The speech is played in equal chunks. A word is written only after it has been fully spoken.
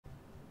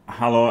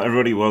Hello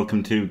everybody,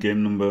 welcome to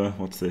game number,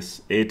 what's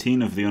this,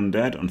 18 of the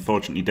Undead.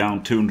 Unfortunately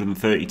down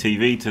 230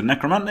 TV to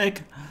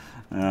Necromantic.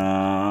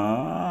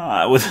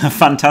 With a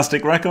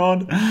fantastic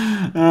record.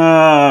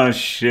 Oh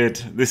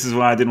shit, this is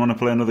why I didn't want to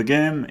play another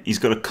game. He's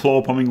got a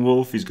claw-pumming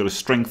wolf, he's got a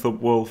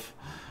strength-up wolf.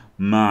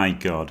 My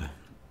god.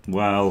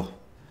 Well,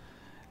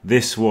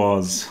 this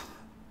was...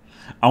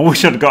 I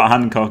wish I'd got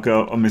Hancock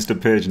on Mr.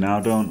 Page now,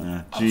 don't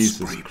I?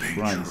 Jesus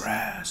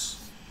Christ.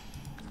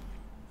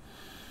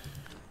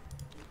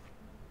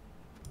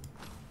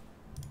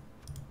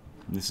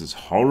 This is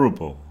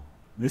horrible.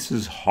 This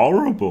is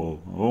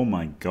horrible. Oh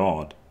my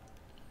god.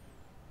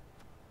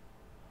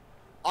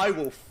 I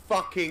will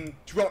fucking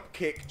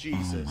dropkick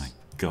Jesus. Oh my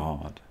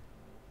god.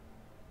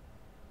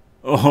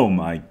 Oh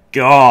my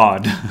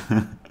god.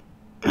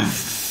 Do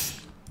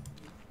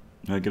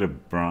I get a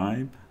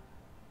bribe?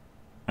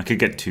 I could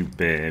get 2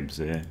 babes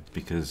here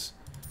because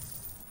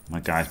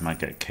my guys might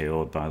get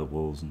KO'd by the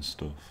wolves and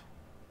stuff.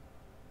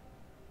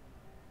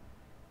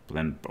 But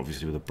then,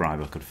 obviously, with a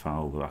bribe, I can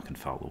foul the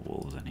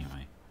wolves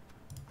anyway.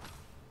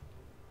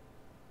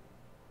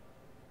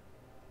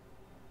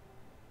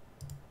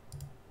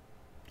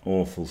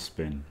 Awful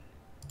spin.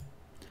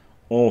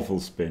 Awful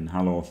spin.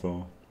 Hello,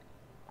 Thor.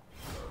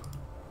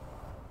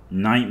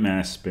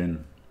 Nightmare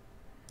spin.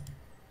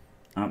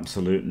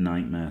 Absolute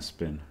nightmare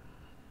spin.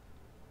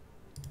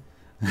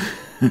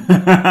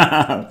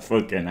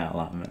 Fucking hell,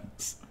 that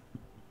mess.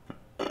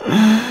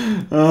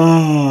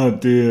 Oh,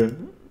 dear.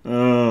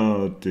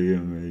 Oh dear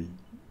me.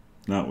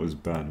 That was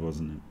bad,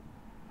 wasn't it?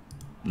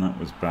 That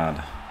was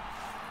bad.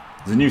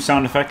 There's a new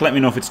sound effect. Let me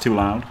know if it's too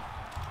loud.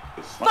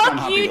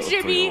 Fuck you,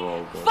 Jimmy!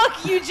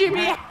 Fuck you,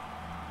 Jimmy!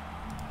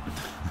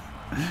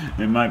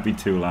 It might be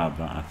too loud,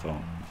 that I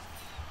thought.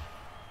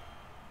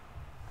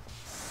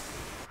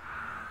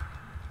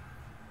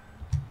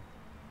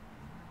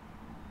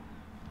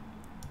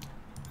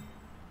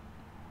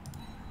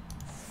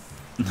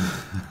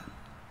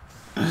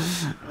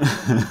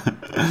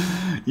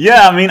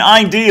 Yeah, I mean,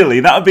 ideally,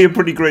 that would be a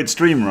pretty great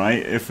stream,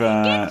 right? If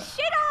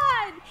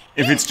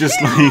it's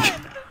just like,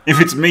 if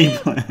it's me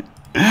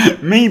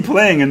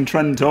playing and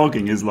Trent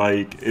talking is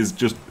like is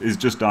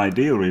just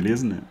ideal, really,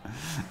 isn't it?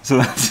 So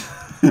that's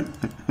and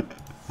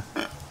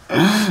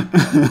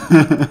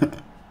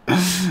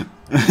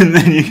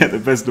then you get the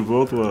best of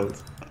both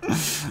worlds.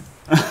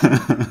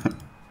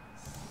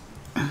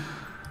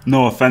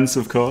 No offense,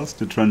 of course,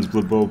 to Trent's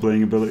Blood Bowl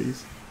playing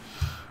abilities.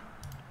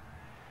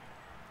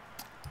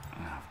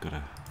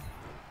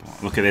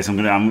 Look at this!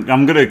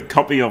 I'm gonna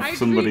copy off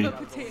somebody.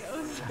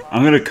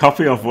 I'm gonna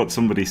copy off what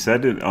somebody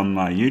said on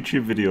my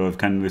YouTube video of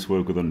can this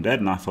work with Undead,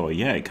 and I thought,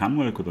 yeah, it can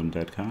work with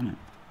Undead, can't it?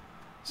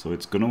 So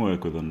it's gonna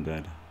work with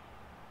Undead.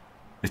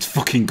 It's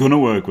fucking gonna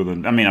work with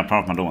Undead. I mean,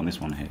 apart from I don't want this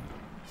one hit.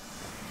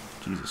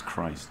 Jesus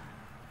Christ.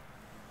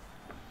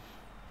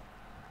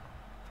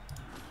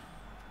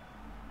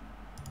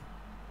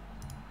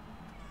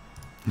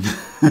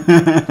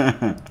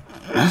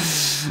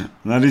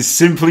 That is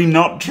simply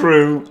not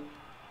true.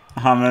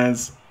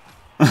 Hammers.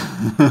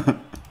 That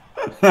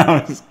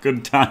was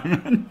good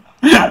timing.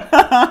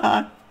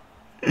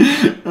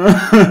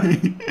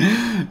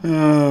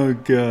 Oh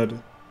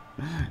god.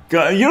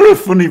 God, you're a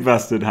funny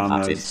bastard,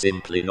 Hammers. That is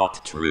simply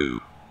not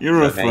true.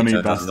 You're a funny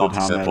bastard,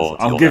 Hammers.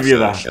 I'll give you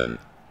that.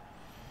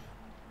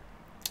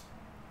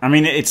 I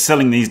mean, it's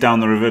selling these down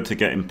the river to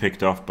get him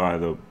picked off by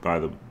the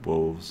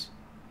wolves.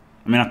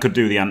 I mean, I could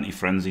do the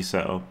anti-frenzy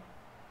setup,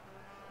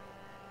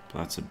 but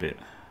that's a bit.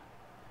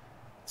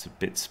 It's a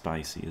bit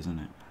spicy, isn't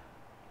it?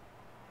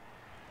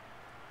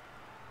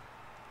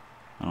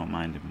 I don't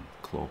mind him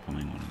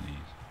claw-pumming one of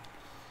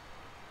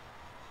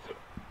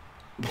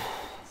these.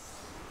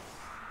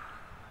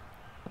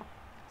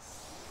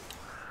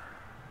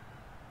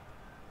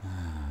 Oh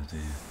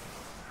dear.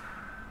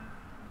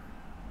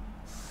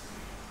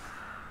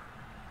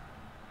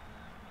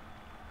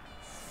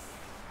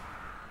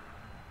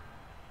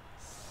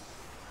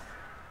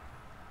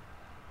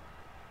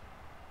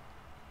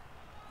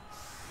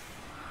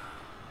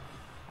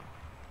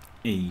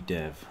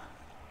 E-Dev.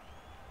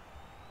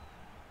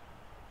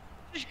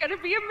 It's gonna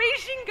be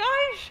amazing,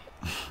 guys!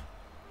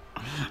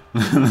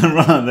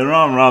 there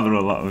are rather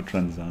a lot of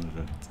trend sound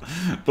effects.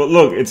 But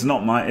look, it's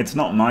not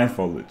my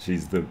fault that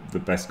she's the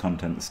best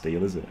content to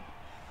steal, is it?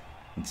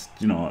 It's,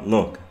 you know,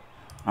 look,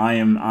 I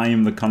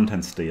am the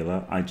content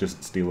stealer. I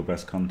just steal the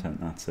best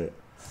content, that's it.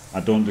 I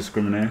don't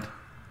discriminate.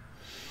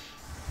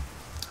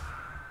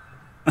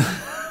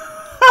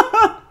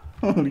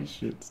 Holy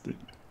shit, Steve.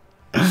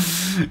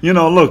 You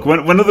know, look,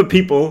 when other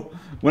people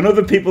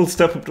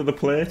step up to the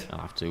plate, I'll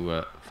have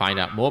to find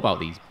out more about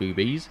these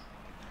boobies.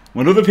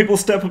 When other people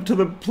step up to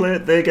the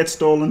plate, they get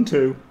stolen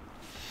too.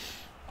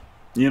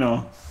 You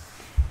know.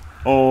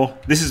 Or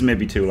this is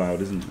maybe too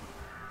loud, isn't it?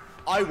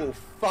 I will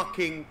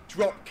fucking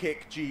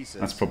dropkick Jesus.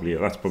 That's probably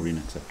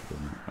unacceptable.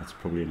 That's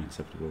probably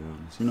unacceptable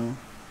loudness, you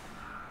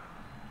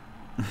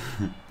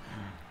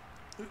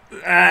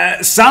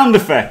know. Sound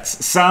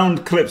effects,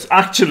 sound clips.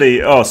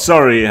 Actually, oh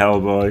sorry,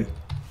 Hellboy.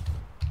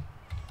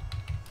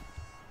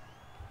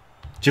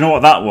 Do you know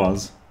what that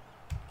was?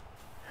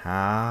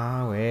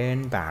 How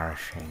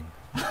embarrassing.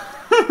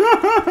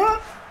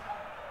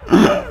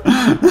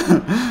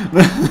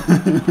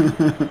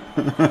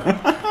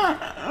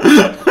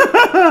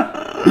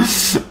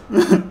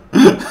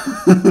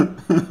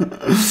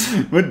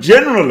 But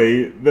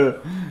generally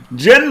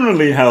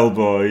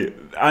Hellboy,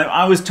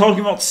 I was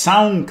talking about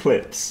sound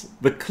clips.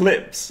 The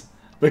clips,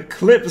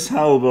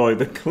 Hellboy,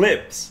 the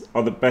clips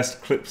are the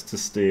best clips to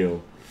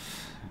steal.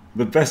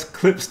 The best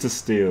clips to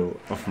steal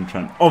are from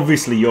Trent.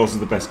 Obviously yours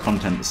is the best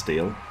content to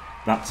steal.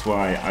 That's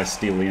why I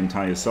steal the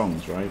entire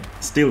songs, right?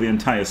 Steal the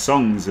entire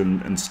songs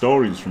and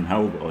stories from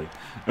Hellboy.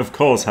 Of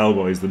course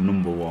Hellboy is the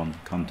 #1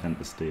 content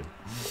to steal.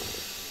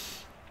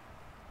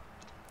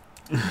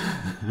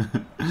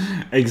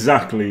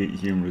 Exactly,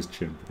 humorous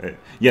chimp.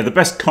 Yeah, the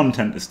best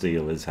content to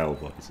steal is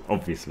Hellboy's,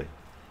 obviously.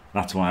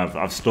 That's why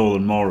I've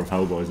stolen more of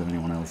Hellboy's than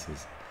anyone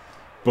else's.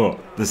 But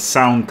the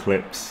sound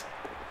clips,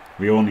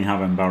 we only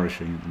have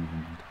embarrassing at the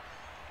moment.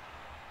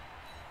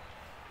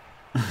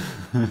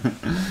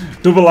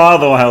 Double R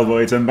though,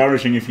 Hellboy, it's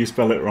embarrassing if you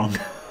spell it wrong.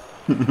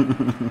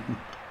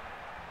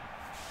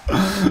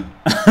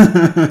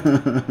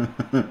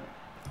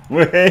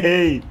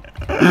 Way!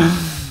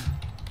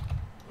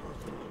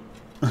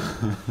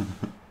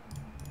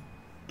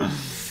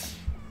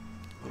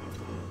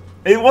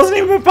 It wasn't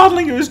even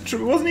paddling, it was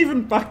true. It wasn't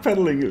even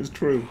backpedaling, it was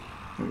true.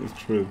 It was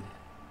true.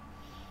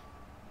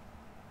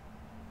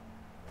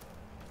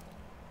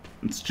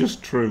 It's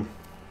just true.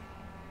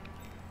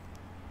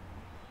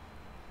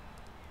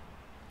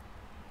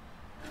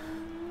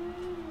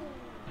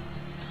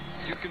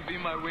 You can be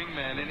my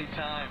wingman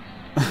anytime.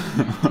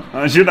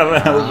 I should have a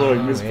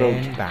Hellboy misspelled.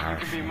 You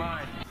can be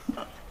mine.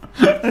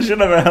 I should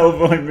have a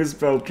Hellboy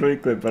misspelled tree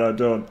clip, but I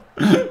don't.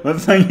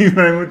 But thank you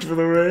very much for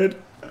the raid.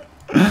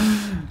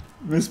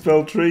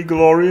 Misspelled tree,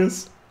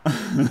 glorious.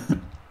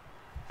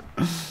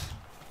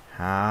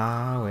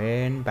 How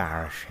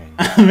embarrassing.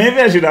 Maybe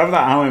I should have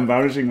that how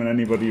embarrassing when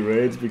anybody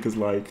raids, because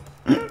like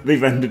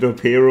they've ended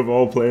up here of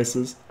all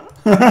places.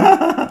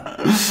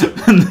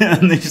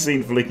 and they've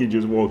seen Flicky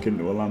just walk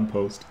into a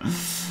lamppost.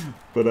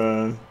 But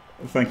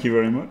thank you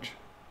very much.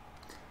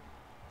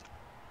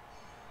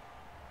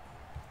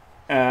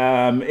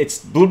 It's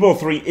Blood Bowl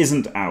 3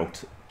 isn't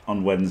out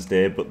on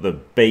Wednesday, but the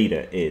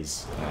beta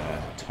is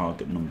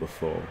target number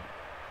 4.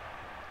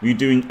 Were you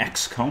doing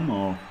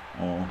XCOM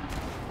or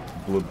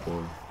Blood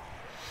Bowl?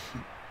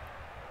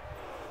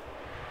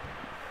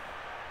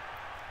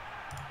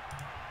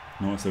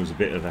 Notice there was a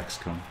bit of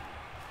XCOM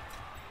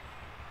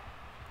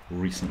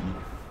recently.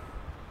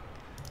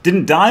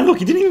 Didn't die? Look,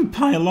 he didn't even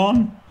pile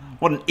on.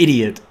 What an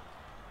idiot.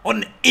 What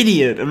an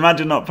idiot.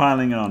 Imagine not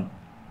piling on.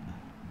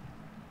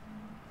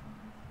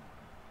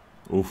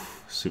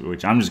 Oof, Super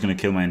Witch. I'm just going to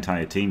kill my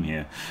entire team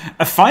here.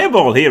 A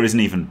fireball here isn't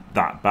even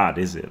that bad,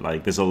 is it?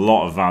 Like, there's a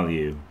lot of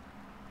value.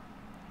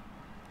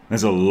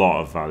 There's a lot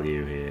of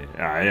value here.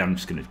 I'm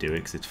just going to do it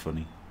because it's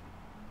funny.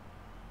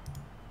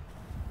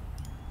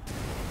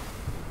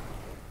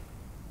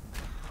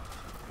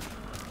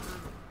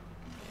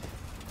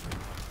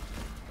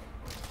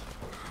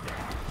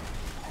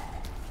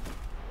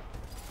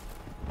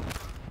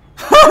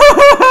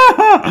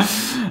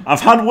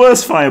 I've had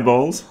worse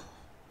fireballs.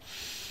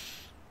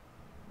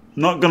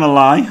 Not gonna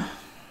lie.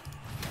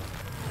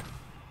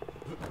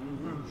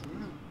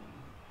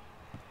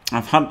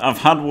 I've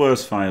had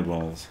worse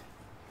fireballs.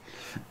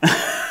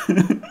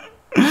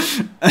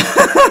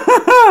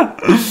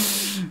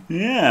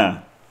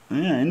 Yeah,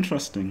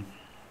 interesting.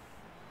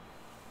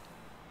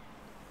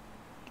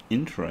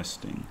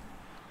 Interesting.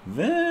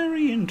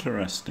 Very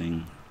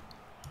interesting.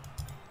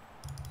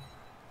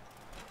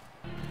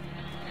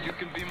 You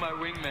can be my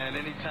wingman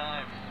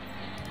anytime.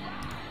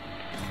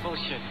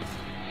 Bullshit.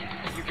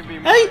 You can be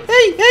my Hey!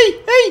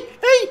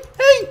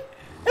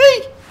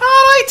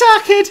 Alright,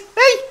 Arkid!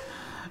 Hey!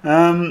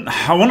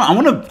 I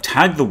want to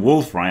tag the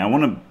wolf, right? I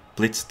want to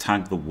blitz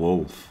tag the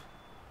wolf.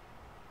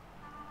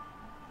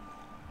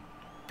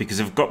 Because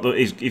if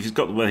he's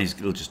got the well,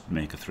 he'll just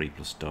make a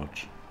 3+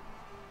 dodge.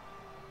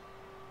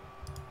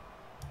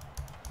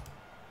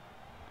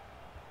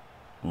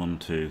 One,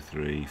 2,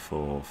 3,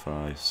 4,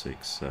 5,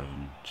 6,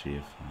 7,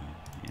 GF5.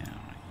 Yeah,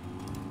 right.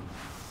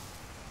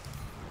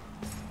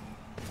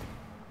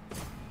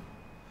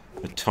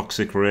 A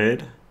toxic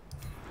raid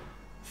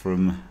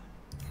from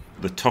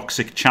the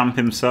toxic champ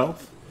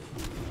himself.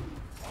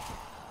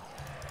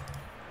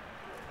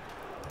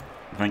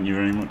 Thank you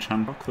very much,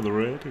 Hancock, for the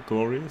raid.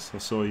 Glorious. I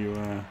saw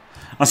you.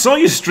 I saw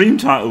your stream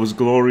title was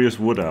Glorious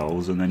Wood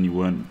Elves, and then you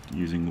weren't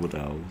using Wood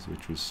Elves,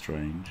 which was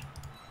strange.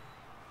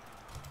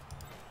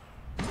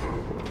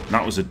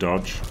 That was a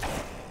dodge.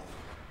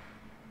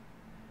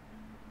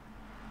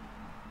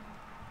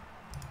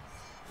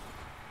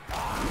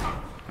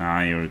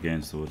 Ah, you're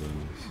against the Wood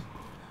Elves.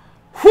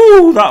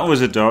 Whew, that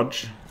was a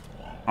dodge.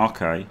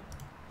 Okay.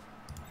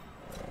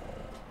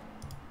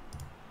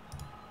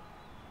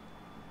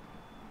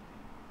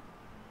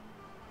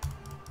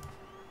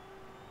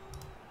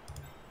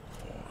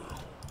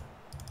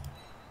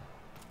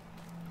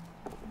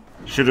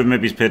 Should have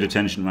maybe paid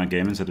attention to my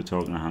game instead of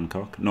talking to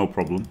Hancock. No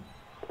problem.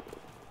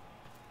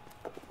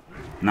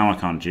 Now I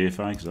can't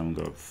GFI because I haven't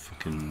got a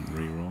fucking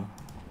reroll.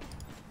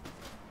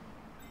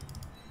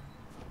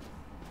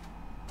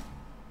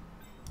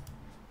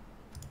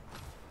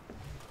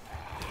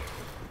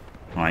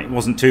 Right, it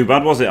wasn't too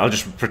bad, was it? I'll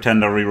just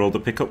pretend I rerolled the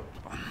pickup.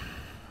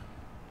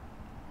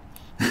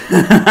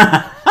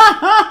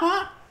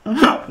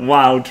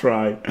 Wow,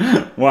 try.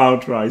 Wow,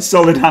 try.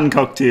 Solid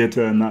Hancock tier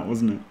turn, that,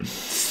 wasn't it?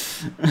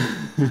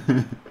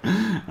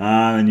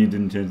 Ah, and you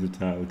didn't change the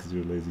title because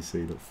you're a lazy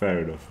seed. Fair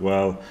enough.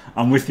 Well,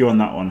 I'm with you on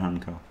that one,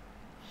 Hancock.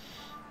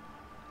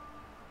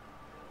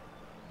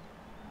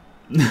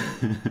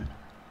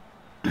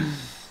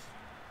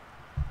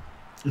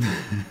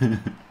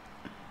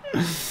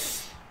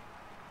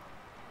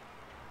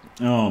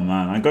 Oh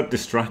man, I got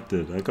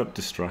distracted.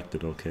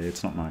 Okay,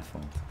 it's not my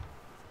fault.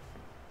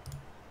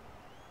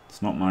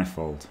 It's not my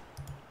fault.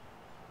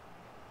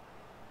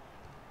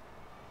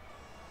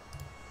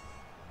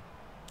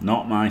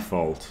 Not my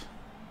fault.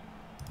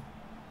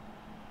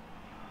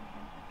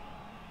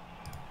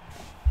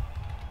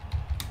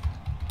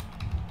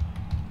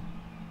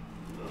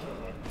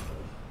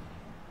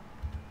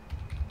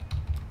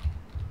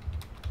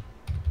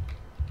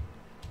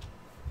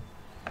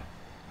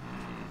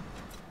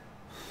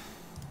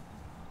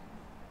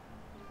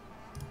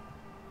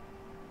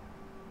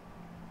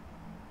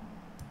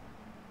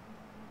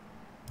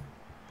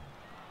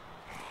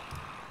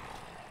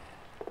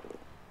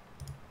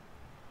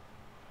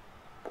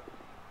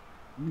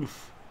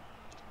 Oof.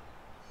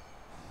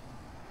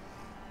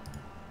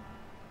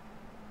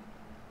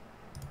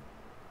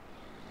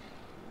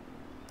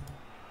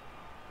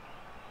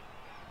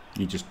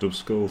 He just dub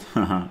skulled.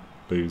 Haha,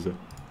 loser.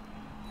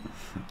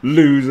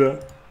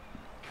 Loser.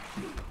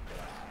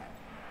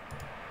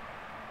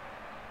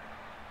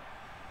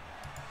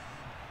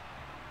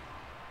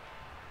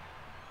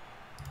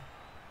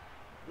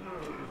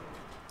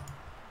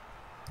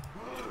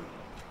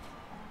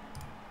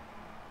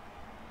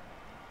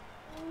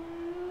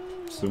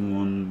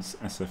 Someone's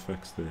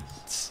SFX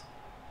this.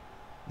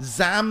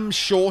 Zam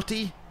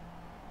Shorty.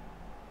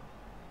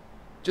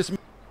 Just.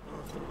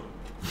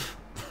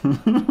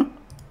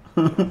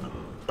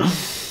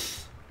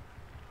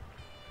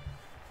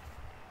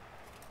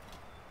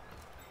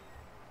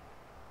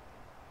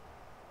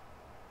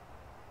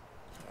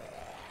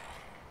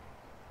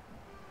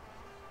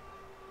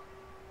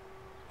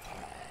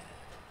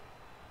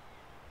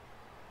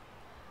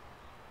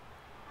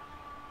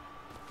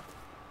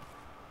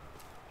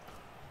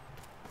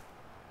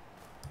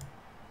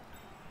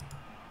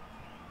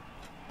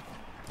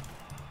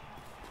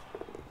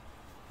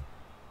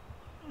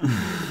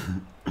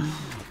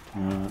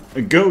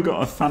 A girl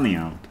got a fanny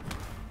out.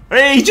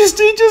 Hey, he just,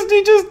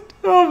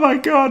 oh my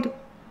god.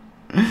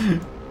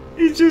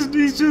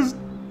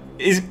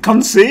 Is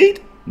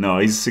concede? No,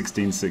 he's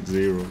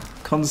 1660.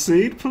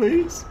 Concede,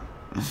 please.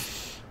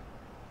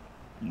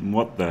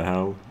 What the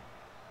hell?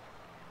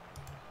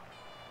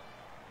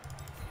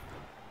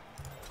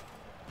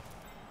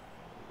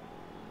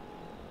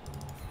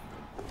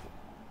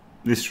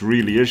 This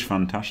really is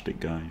fantastic,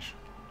 guys.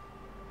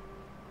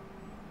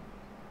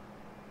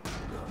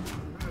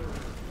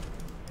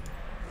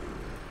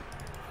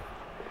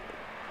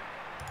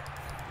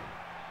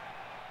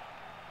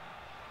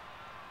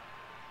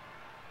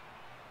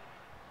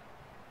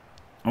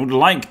 I would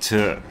like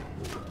to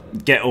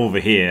get over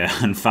here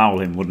and foul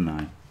him, wouldn't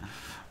I?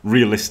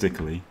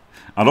 Realistically.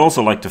 I'd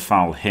also like to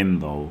foul him,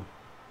 though.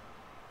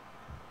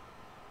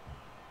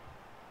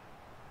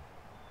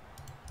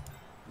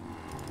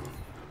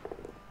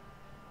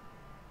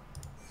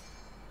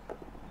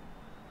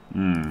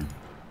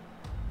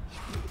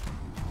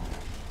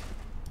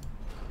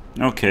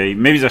 Okay,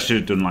 maybe I should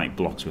have done, like,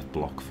 blocks with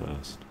block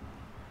first.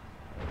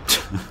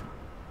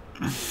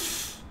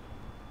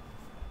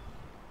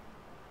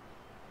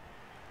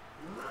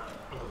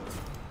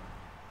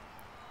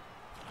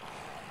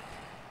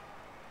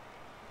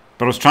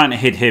 But I was trying to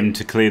hit him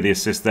to clear the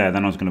assist there,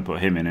 then I was going to put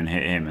him in and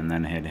hit him, and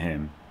then hit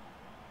him.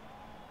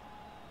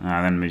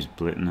 Ah, then he's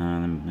blitz.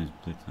 No, then he's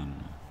blitz. I don't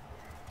know.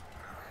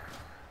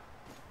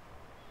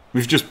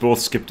 We've just both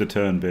skipped a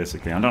turn,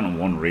 basically. I don't know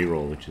one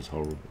reroll, which is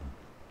horrible.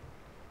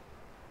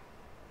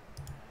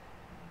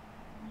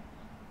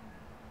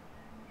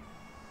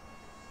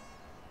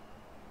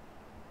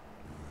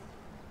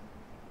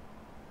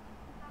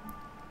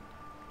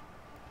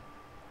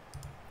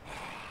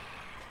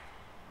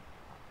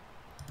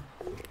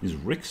 Is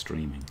Rick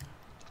streaming?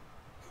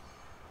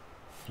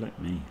 Flip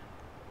me.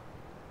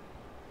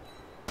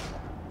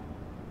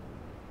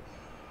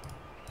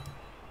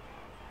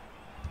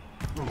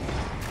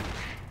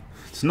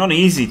 It's not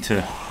easy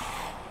to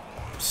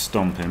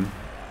stomp him.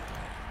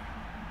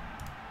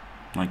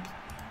 Like,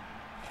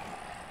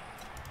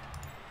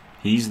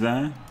 he's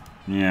there?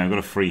 Yeah, I've got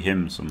to free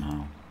him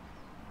somehow.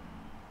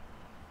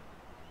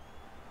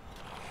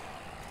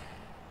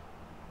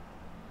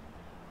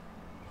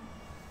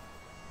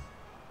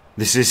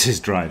 This is his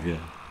drive, yeah.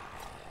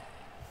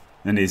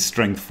 And his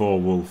strength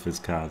 4 wolf is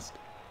cast.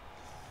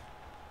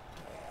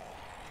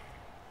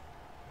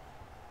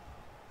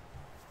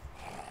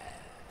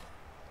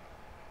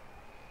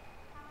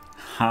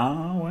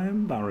 How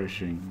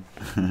embarrassing.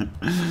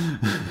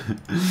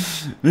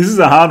 This is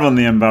a hard one,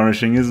 the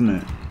embarrassing, isn't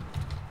it?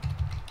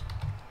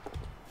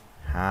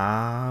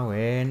 How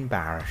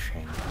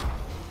embarrassing.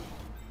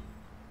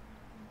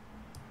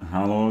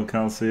 Hello,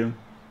 Calcium.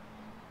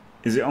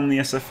 Is it on the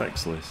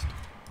SFX list?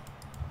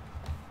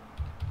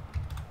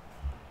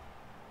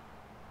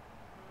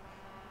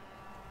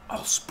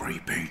 I'll spray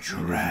paint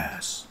your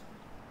ass.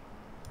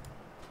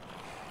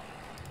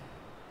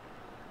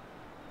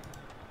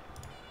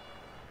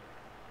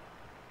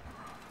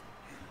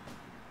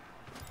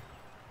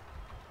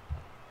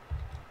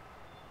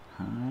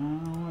 How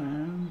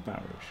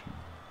embarrassing.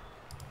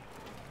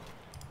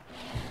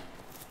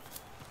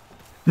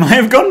 Might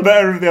have gone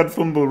better if they had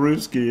Fumble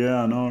Rooski,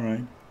 yeah, I know,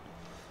 right?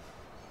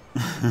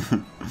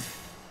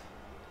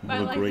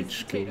 What a great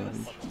skill that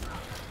is.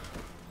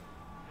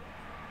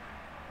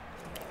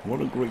 What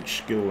a great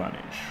skill that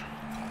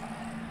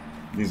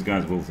is. These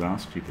guys will are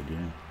stupid,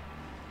 yeah.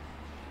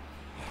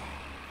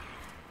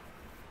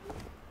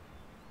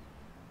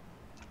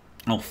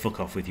 Oh, fuck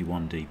off with you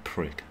 1D,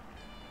 prick.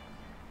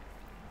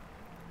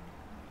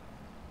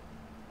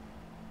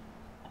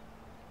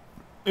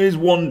 His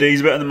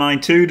 1D's better than my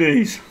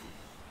 2Ds.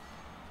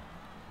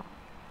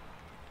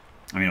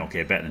 I mean,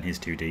 okay, better than his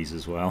 2Ds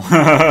as well.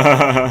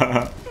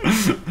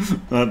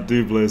 That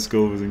double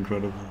skull was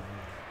incredible.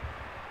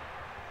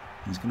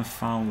 He's gonna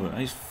foul it.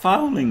 He's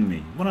fouling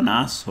me. What an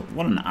ass!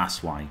 What an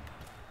asswipe.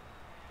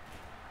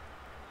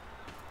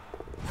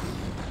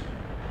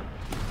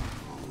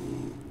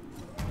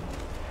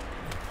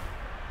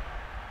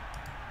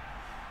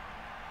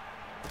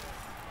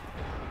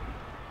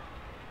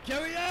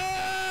 Carry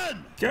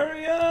on!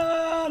 Carry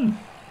on!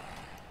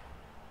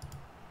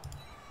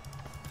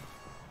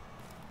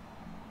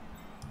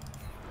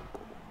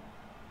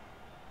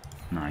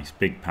 Nice,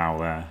 big power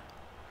there.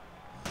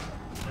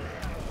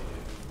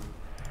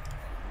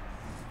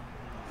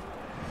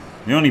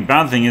 The only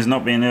bad thing is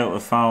not being able to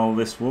foul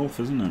this wolf,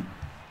 isn't it?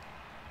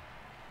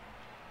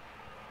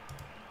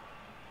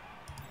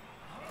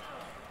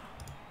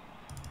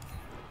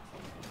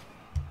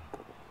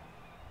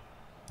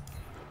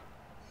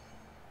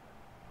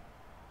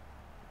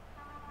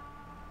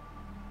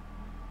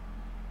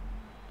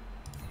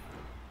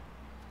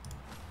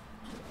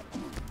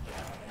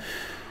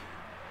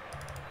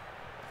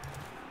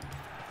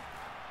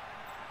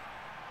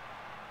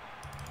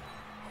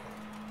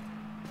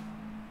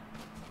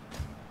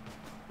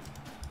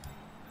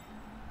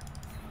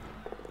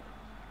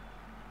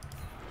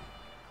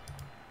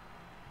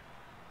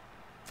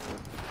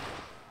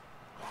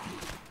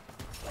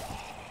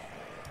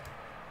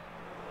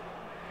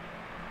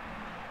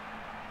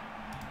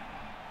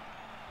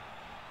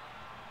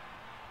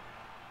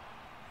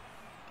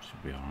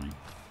 Should be alright.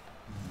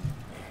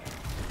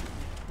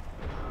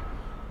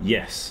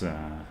 Yes,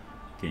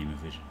 game of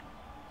vision.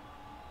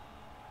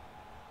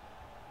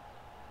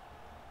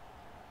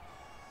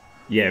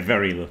 Yeah,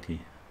 very lucky.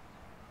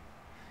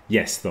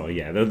 Yes, though,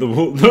 yeah.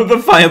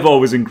 The fireball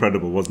was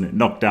incredible, wasn't it?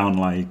 Knocked down,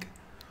 like,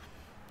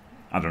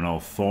 I don't know,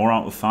 4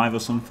 out of 5 or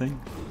something.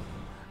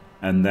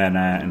 And then,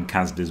 and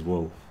Kazdi's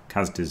wolf.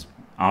 Kazdi's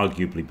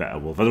arguably better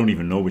wolf. I don't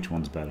even know which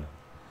one's better.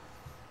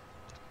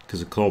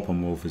 Because a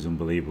Clawpon wolf is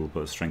unbelievable,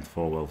 but a strength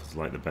 4 wolf is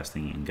like the best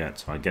thing you can get.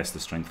 So I guess the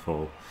strength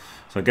 4.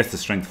 So I guess the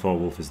strength 4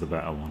 wolf is the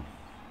better one.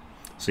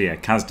 So yeah,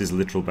 Kazdi's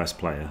literal best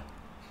player.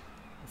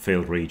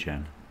 Failed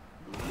regen.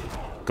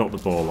 Got the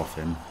ball off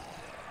him.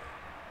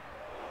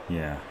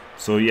 Yeah.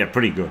 So yeah,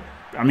 pretty good.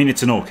 I mean,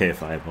 it's an okay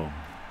fireball.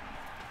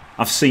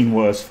 I've seen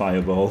worse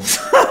fireballs.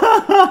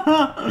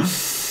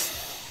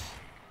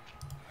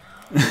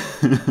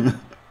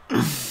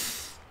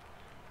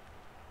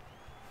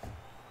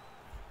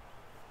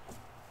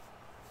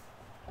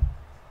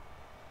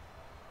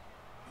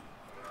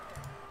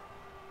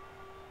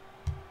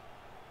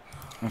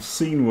 I've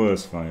seen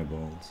worse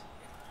fireballs.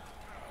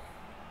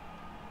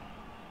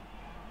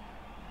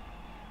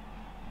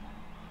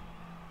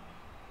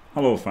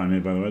 Hello,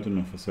 Finally, by the way. I don't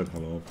know if I said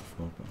hello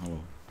before, but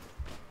hello.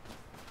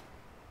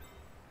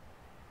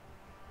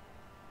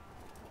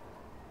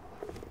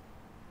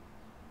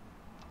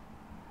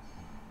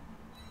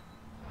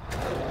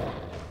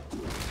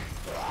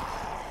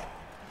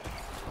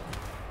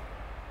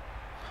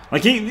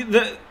 Like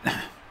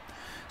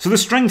so the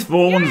strength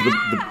 4 one's the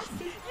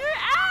Your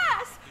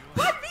ass!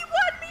 What do you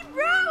want me,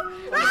 bro?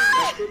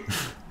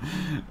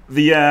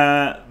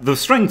 the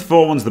strength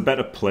 4 one's the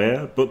better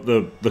player, but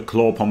the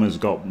claw pommer's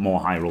got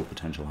more high roll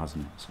potential,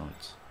 hasn't it? So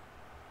it's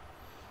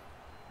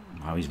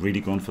wow, he's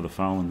really going for the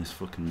foul in this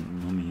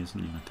fucking mummy, isn't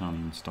he? I can't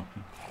even stop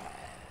him.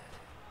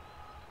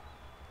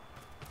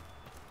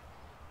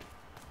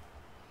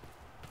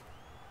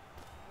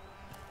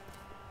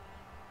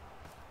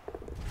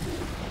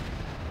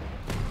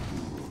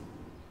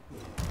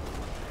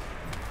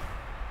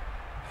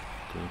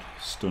 Good.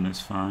 Stun is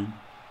fine.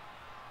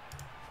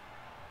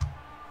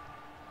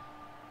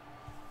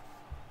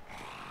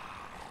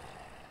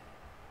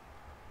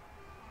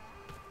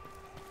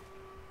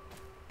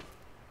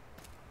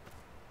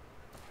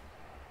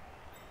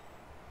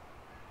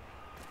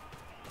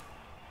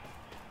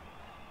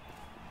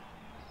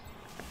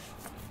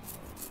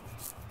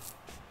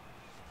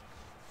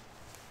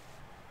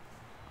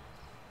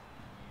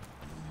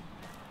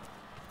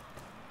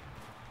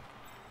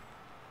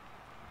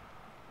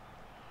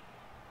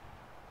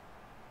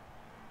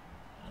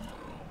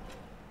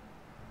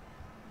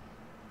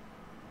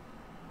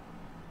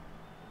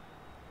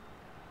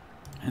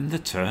 End the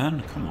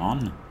turn, come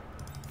on.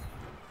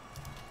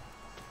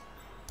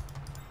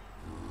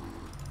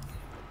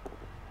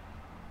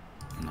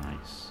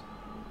 Nice.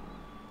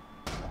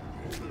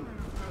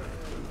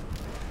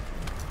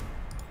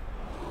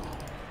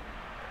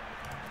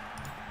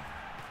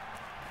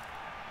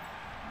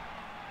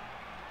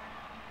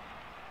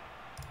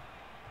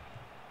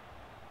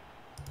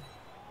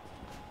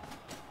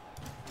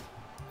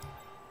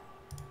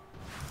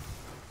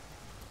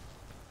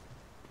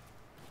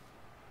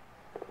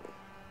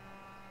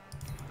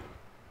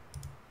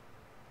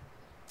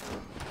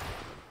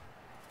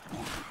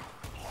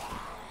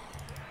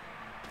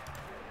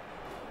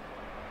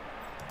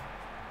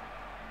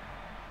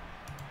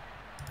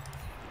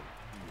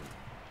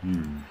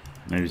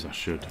 Maybe I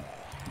should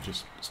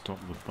just stop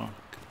the back.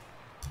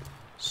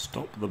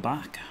 Stop the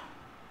back.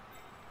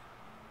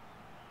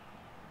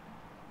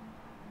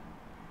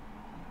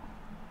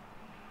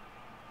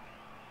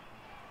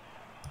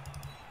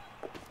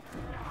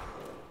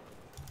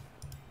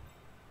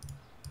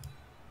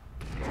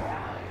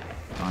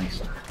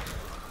 Nice.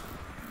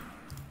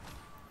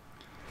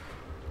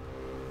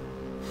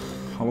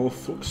 Hello,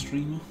 Flux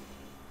Streamer.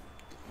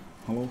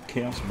 Hello,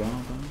 Chaos Barber.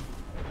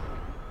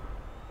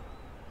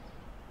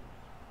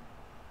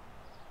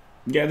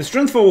 Yeah, the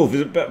Strength for Wolf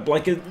is a bit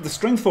like the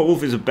Strength for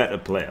Wolf is a better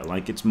player.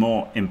 Like, it's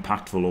more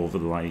impactful over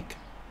the like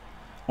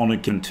on a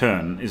given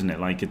turn, isn't it?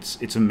 Like,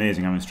 it's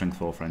amazing having Strength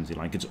 4 Frenzy.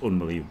 Like, it's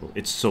unbelievable.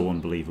 It's so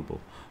unbelievable.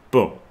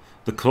 But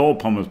the Claw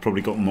Pommer's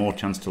probably got more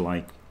chance to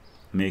like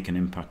make an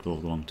impact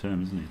over the long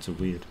term, isn't it? It's a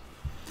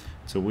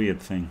weird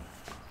thing.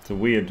 It's a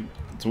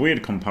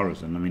weird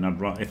comparison. I mean,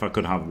 if I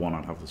could have one,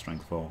 I'd have the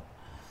Strength 4.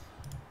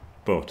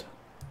 But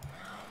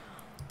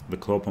the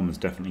Claw Pommer's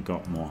definitely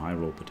got more high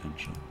roll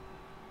potential.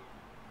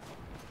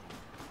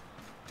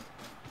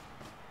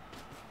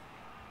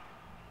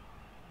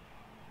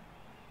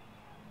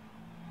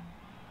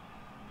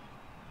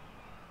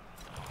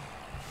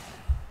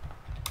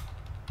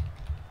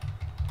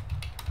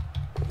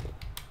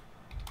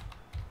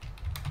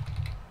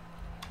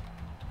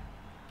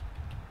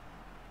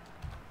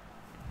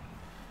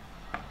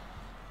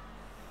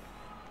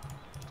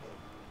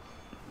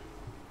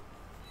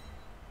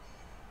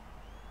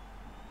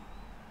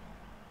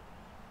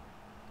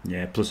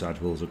 Yeah, plus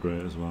edge wolves are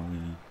great as well,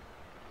 yeah.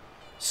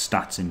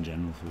 Stats in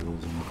general for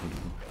wolves are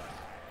incredible.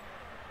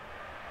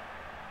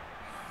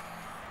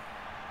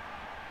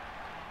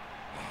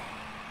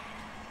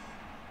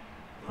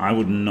 I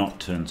would not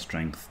turn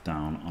strength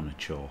down on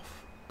a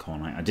Chorf Core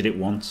Knight. I did it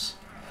once.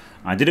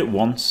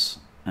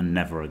 And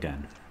never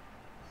again.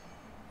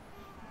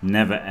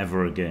 Never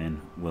ever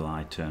again will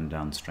I turn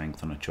down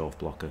strength on a Chorf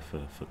blocker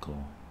for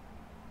Claw.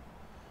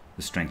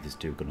 The strength is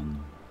too good on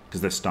them.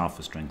 Because they're starved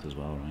for strength as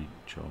well, right?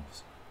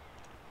 Chorfs.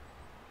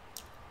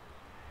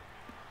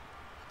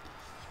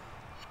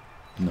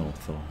 No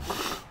Thor.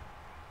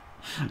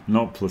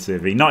 Not plus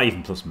AV, not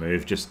even plus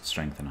move, just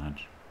strength and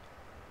edge.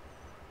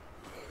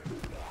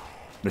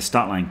 The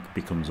stat line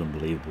becomes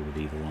unbelievable with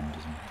either one,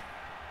 doesn't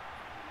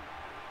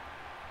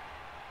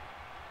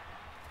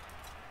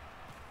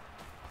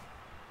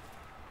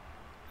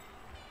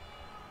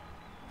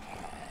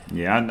it?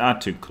 Yeah, I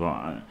took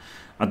Claw.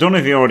 I don't know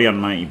if he already had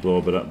Mighty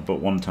Blow, but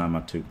one time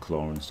I took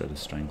Claw instead of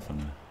Strength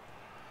on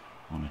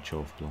a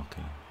Chorf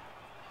blocker.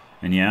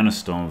 And yeah, on a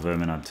Storm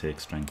Vermin I'd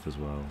take Strength as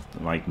well.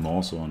 Like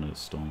more so on a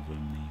Storm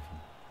Vermin even.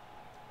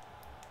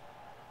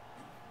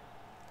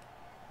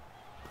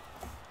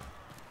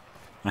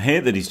 I hate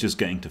that he's just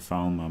getting to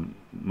foul my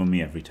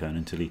mummy every turn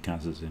until he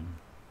casts him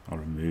or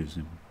removes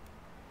him.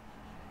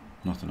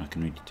 Nothing I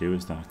can really do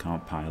is that I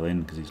can't pile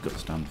in because he's got to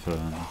stand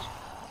firm.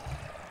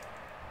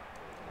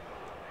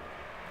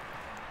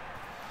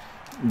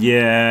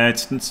 Yeah,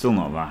 it's still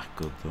not that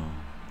good though.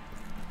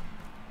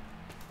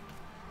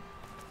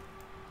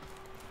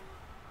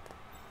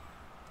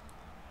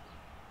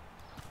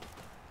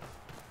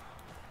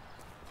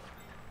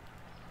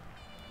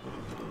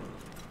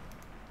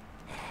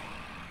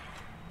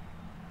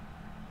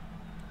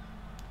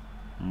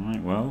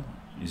 Alright, well,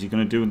 is he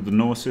going to do the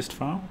no assist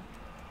foul?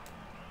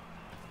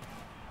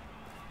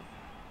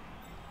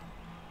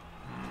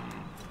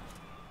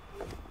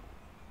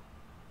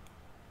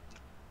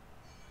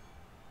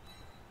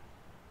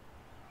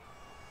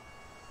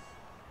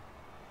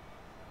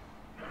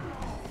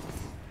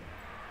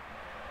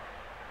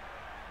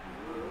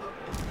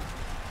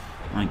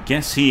 I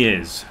guess he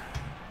is.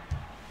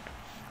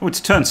 Oh, it's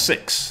turn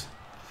 6.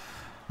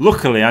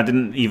 Luckily, I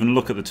didn't even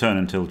look at the turn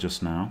until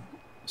just now.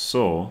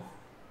 So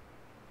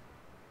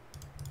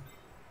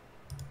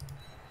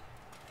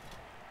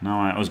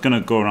now I was going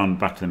to go around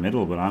back to the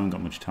middle, but I haven't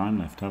got much time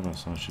left, have I?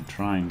 So I should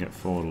try and get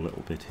forward a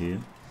little bit here.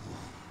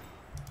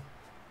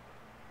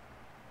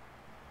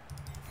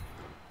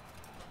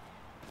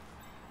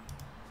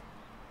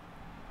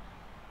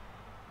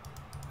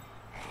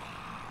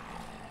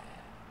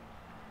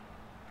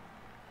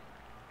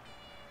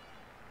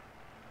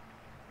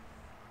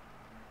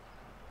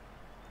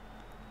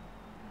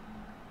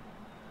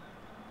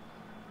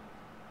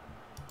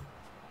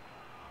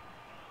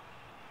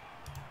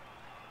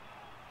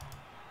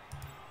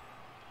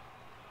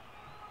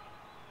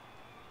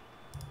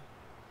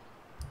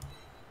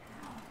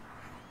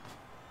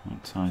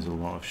 That ties a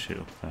lot of shit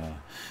up there.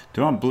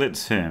 Do I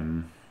blitz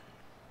him?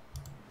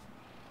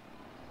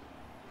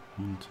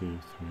 1, 2, 3.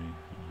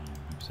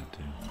 What does that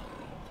do?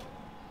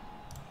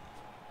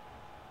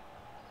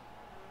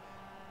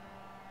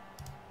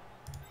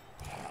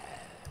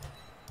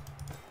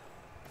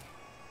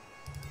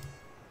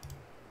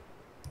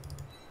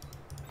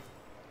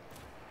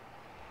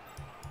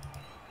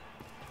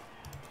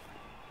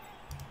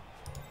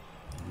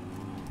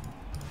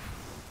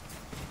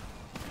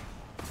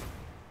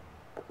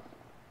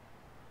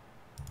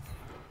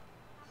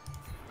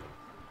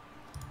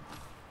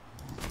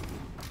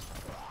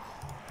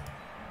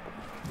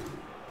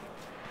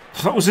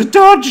 That was a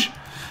dodge!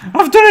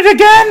 I've done it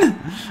again!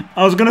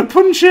 I was going to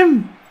punch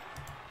him.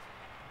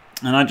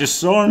 And I just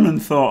saw him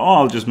and thought,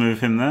 oh, I'll just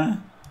move him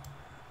there.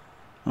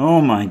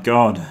 Oh my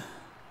god.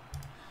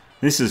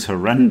 This is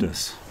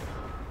horrendous.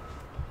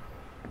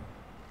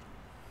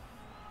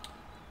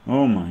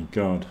 Oh my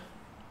god.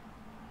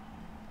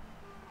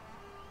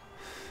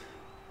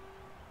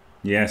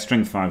 Yeah,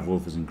 Strength 5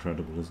 Wolf is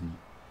incredible, isn't it?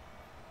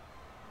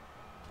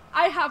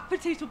 I have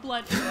potato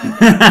blood in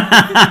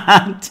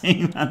my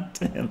Team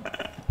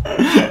Undead.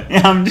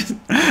 Yeah,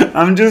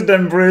 I'm just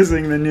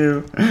embracing the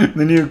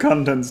new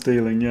content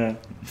stealing. Yeah,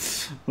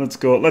 let's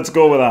go with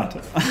that.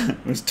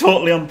 It was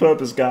totally on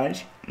purpose,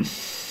 guys.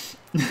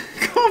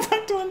 Go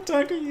back to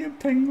attacking you,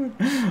 penguin.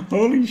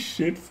 Holy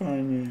shit,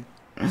 fine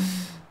me.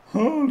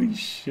 Holy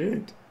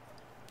shit.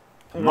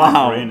 Wow.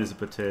 My brain is a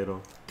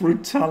potato.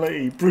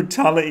 Brutality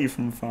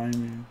from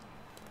Fine.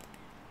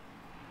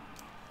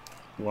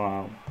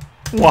 Wow.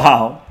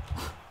 Wow.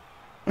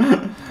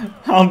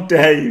 How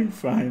dare you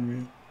find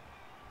me?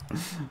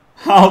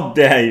 How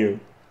dare you?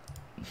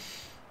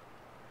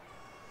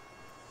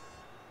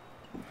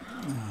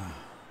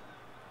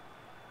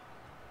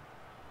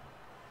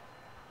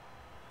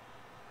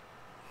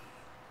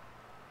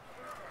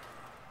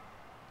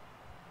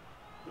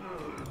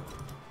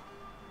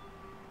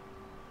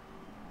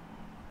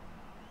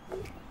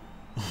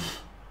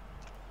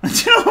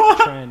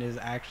 Tren is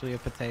actually a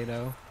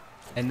potato,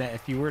 and that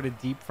if you were to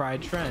deep fry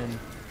Tren,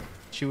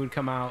 she would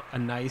come out a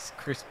nice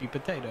crispy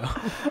potato.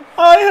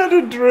 I had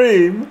a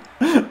dream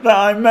that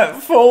I met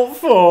Fault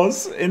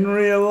Force in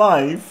real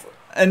life,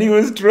 and he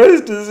was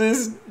dressed as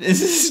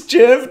his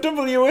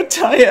JFW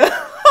attire.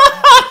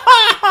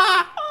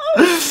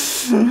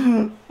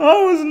 That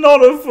was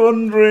not a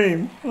fun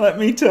dream, let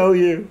me tell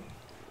you.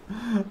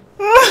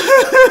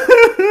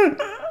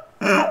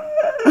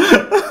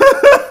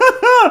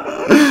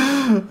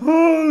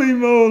 Holy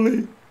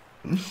moly.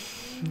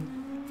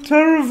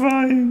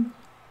 Terrifying.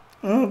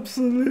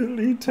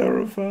 Absolutely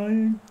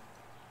terrifying.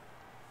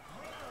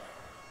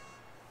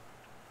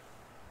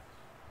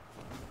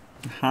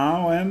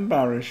 How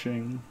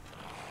embarrassing.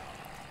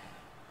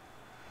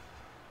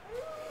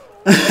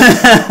 No,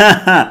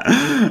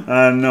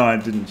 I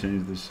didn't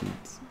change the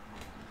sheets.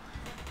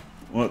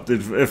 What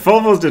did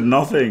Volvos did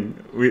nothing.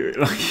 We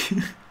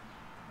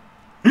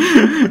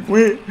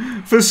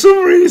for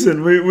some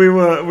reason we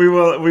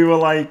were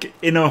like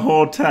in a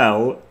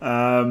hotel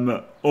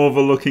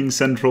overlooking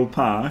Central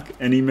Park,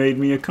 and he made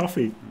me a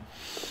coffee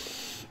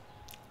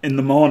in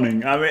the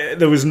morning. I mean,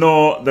 there was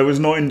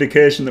no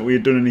indication that we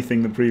had done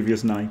anything the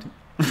previous night.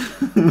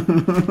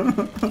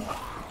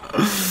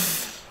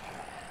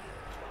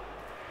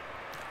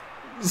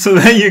 So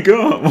there you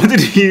go. What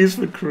did he use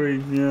for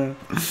cream? Yeah.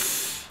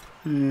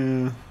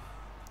 Yeah.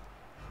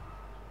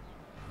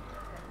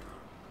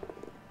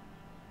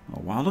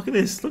 Oh wow, look at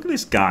this. Look at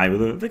this guy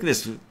with a look at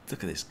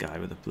this guy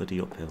with the bloody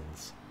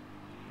uphills.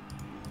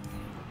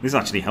 This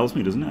actually helps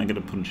me, doesn't it? I get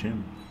to punch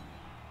him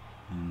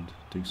and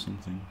do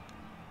something.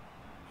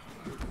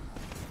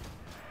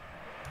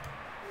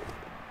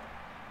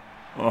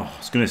 Oh, I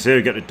was gonna say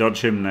we get to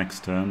dodge him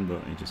next turn,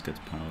 but he just gets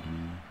powered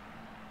anyway.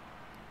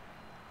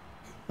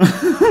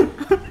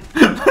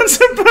 That's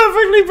a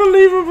perfectly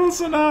believable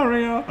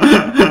scenario.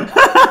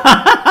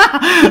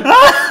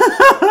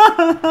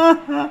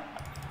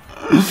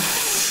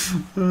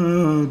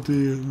 Oh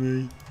dear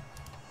me.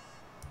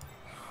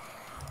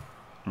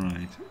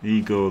 Right,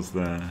 he goes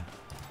there.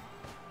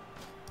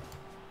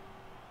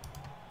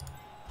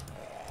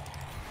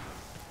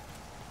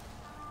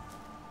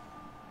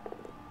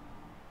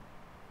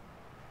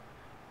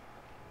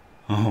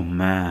 Oh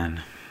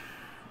man.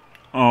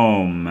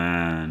 Oh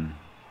man.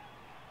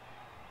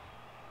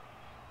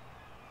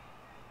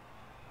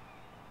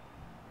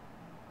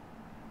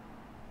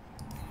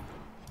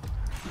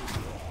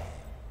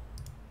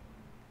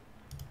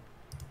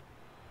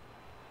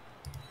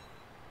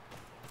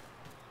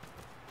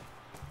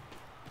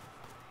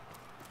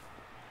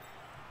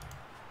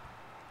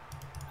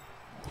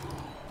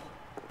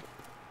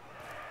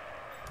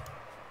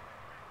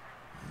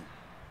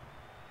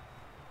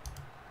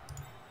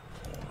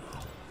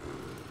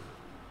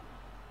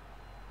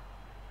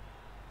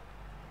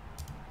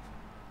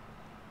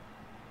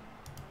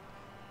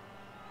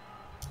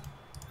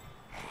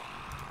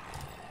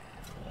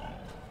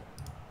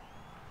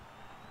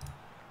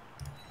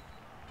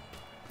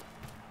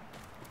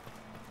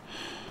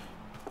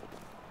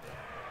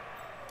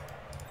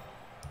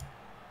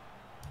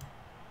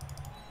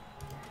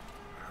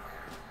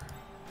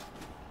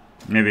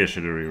 Maybe I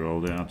should have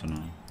re-rolled it, I don't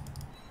know.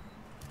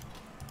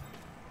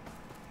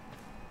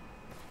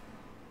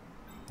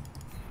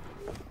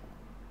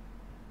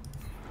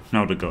 I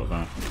would have got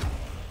that.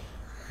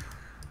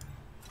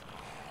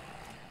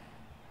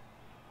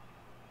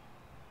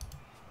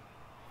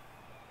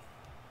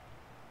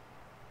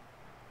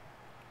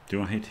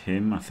 Do I hit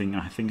him? I think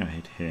I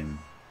hit him.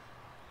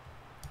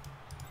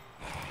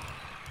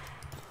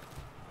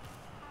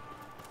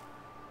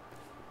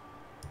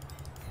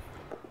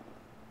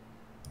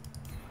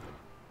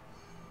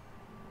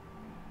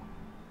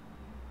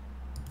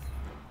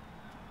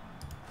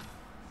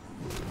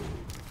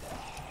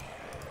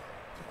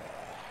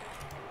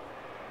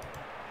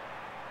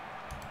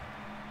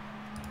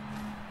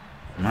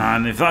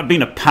 Man, if that had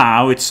been a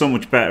POW, it's so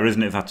much better,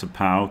 isn't it, if that's a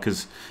POW?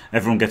 Because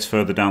everyone gets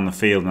further down the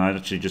field and I'd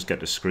actually just get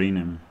to screen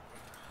him.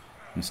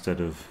 Instead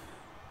of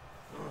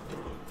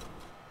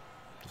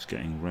just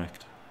getting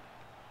wrecked.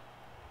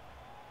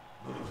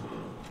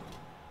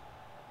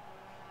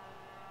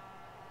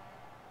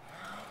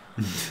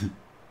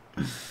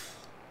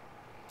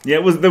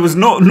 Yeah, there was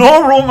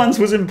no romance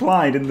was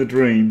implied in the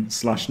dream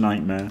 /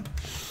 nightmare.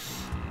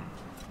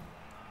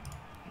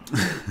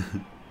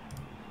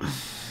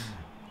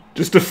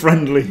 Just a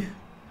friendly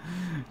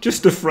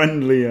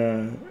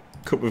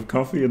cup of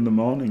coffee in the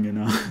morning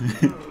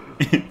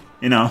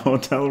in our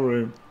hotel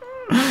room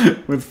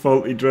with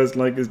Faulty dressed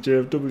like his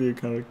JFW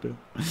character.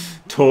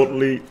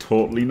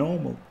 Totally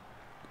normal.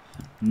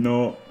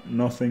 No,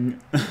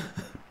 nothing.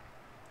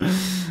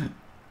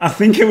 I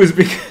think it was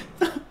because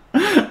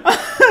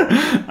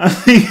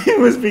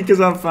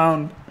I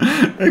found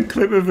a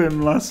clip of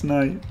him last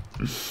night.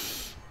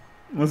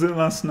 Was it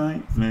last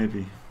night?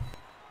 Maybe.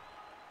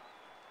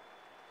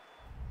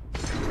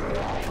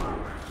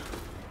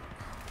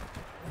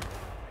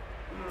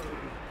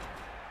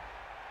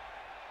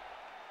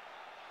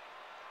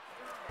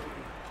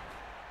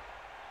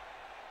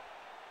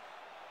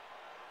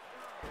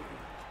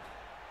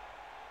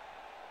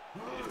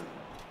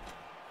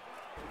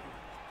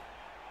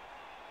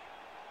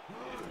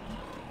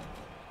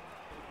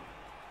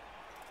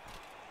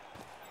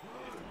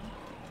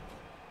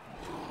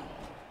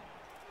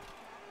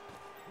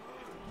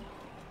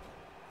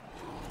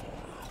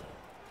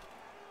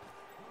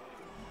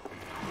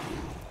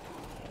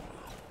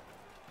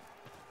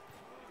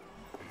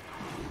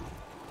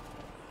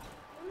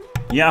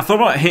 Yeah, I thought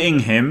about hitting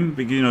him,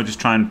 you know,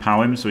 just try and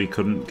POW him so he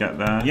couldn't get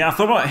there. Yeah, I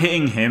thought about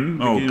hitting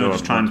him, you know,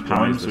 just try and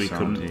POW him so he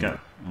couldn't get...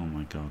 Oh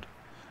my god.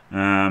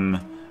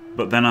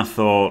 But then I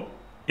thought,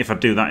 if I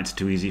do that, it's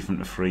too easy for him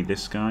to free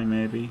this guy,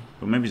 maybe.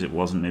 But maybe it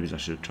wasn't, maybe I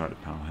should have tried to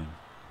POW him.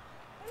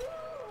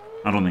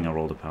 I don't think I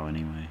rolled a POW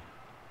anyway.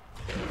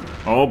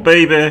 Oh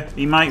baby,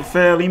 he might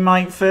fail, he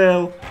might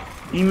fail.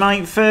 He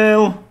might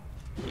fail.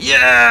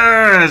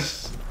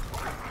 Yes!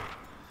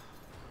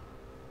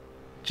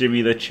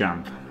 Jimmy the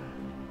champ.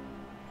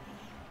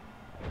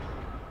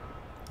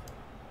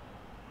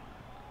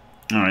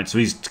 Alright, so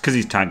because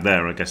he's tagged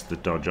there, I guess the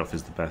dodge off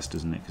is the best,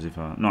 isn't it? Because if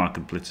I... No, I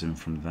could blitz him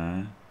from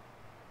there.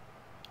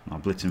 I'll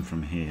blitz him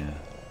from here.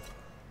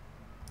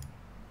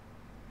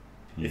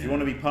 Yeah, if you want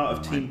to be part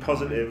of Team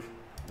Positive,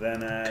 then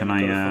can you've got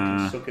to I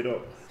fucking suck it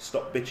up.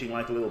 Stop bitching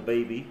like a little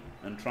baby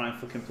and try and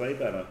fucking play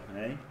better,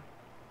 eh?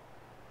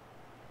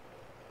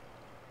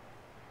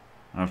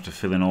 I have to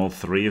fill in all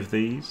 3 of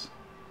these.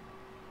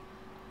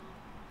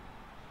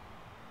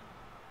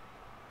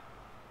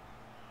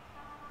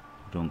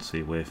 Don't see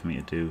a way for me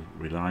to do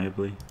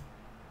reliably.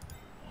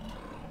 So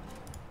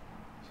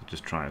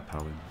just try a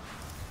POW him.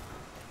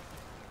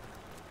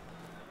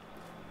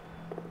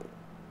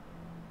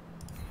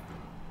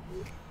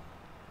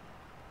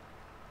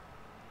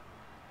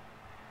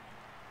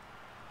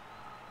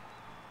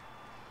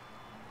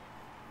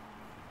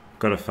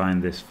 Gotta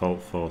find this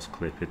Fault Force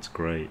clip, it's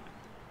great.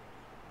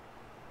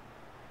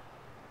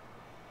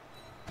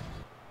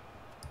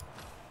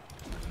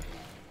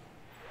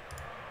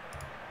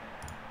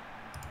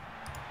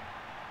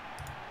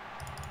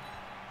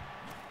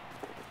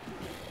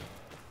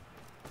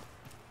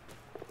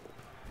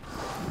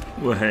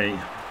 Well, hey.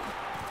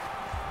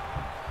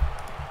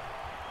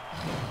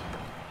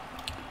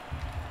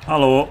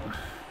 Hello.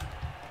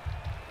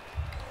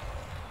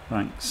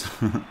 Thanks.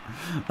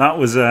 That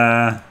was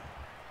a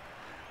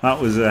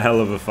hell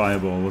of a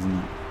fireball,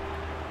 wasn't it?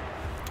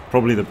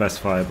 Probably the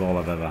best fireball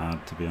I've ever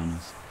had, to be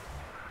honest.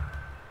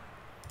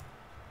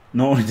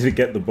 Not only did it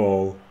get the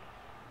ball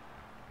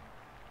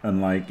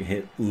and like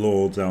hit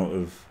loads out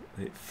of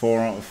hit 4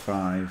 out of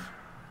 5,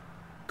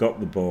 got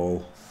the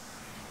ball.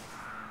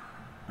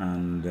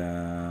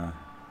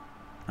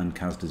 And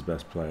cast his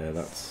best player.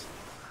 That's.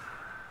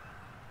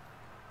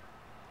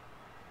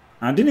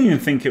 I didn't even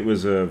think it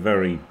was a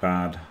very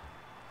bad.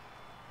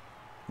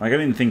 Like I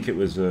didn't think it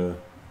was a.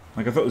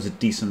 Like I thought it was a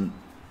decent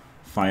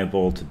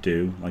fireball to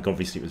do. Like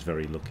obviously it was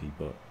very lucky,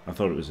 but I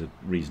thought it was a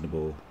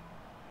reasonable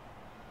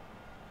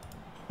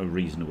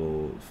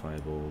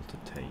fireball to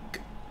take.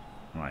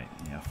 Right.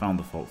 Yeah. I found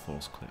the Fault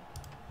Force clip,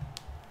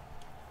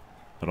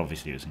 but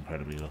obviously it was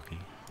incredibly lucky.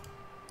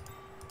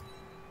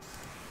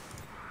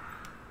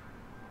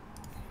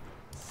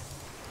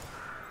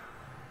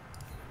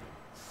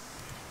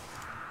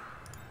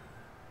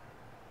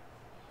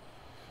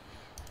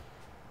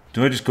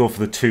 Do I just go for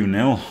the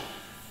 2-0?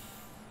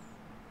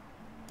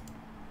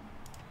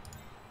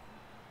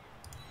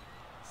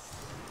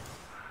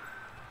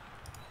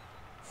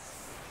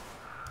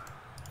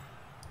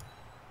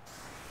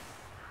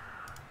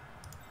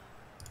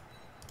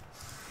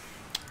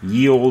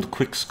 Ye old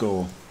quick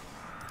score.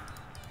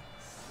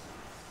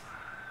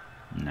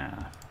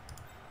 Nah.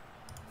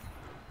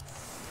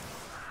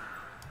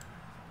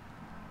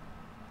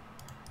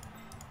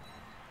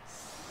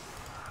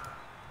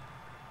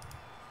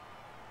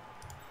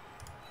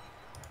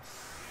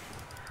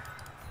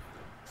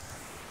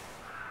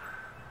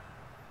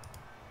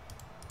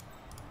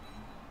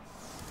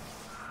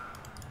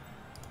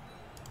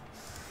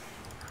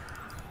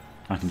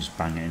 I can just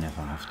bang it in if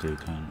I have to,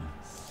 can't I?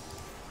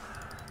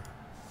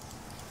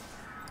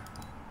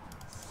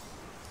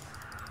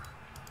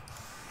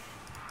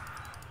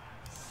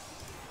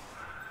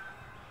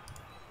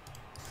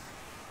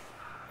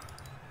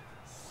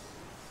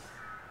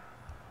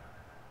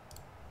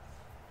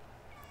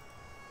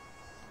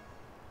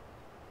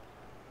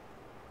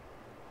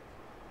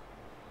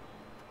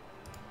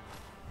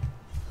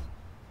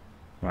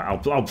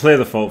 Right, I'll play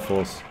the Fault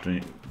Force.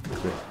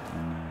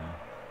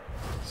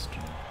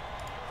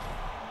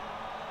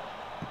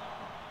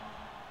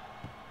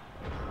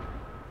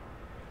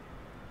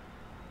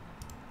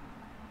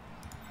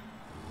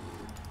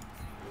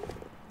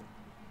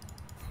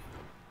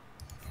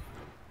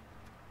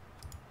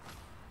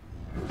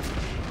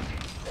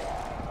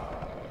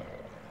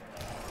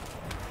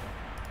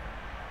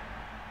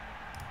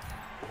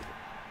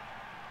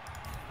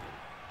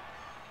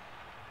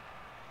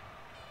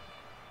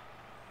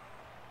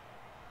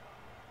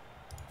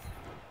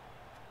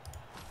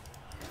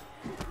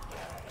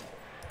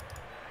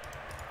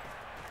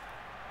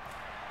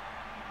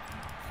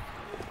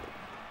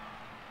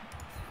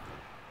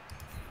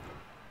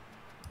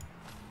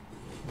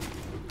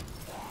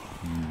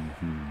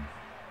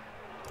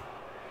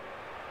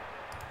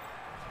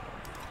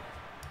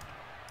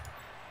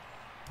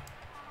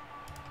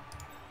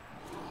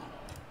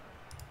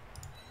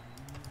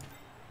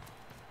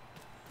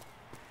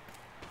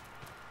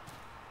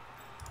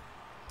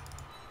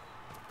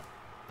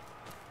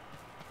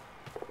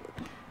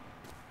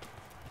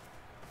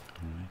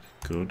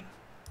 Good.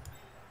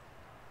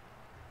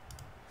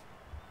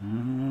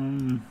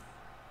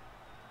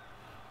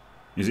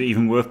 Is it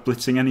even worth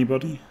blitzing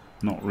anybody?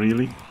 Not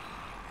really.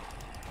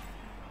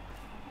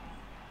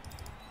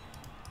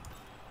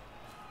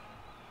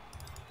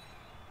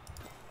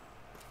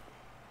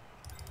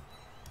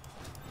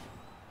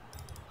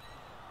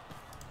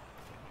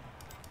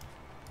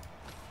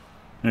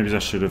 Maybe I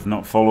should have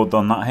not followed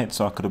on that hit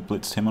so I could have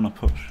blitzed him on a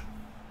push.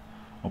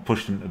 Or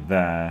pushed him to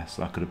there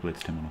so I could have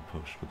blitzed him on a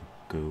push with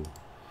a ghoul.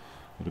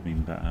 Would have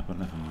been better, but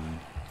never mind.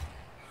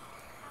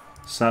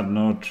 Sad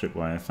node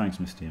tripwire. Thanks,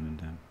 Mr.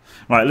 Yemendam.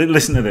 Right,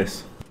 listen to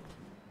this.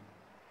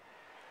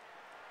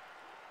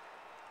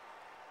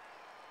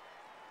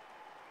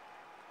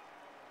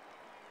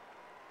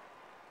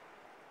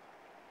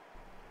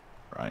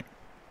 Right.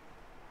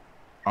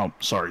 Oh,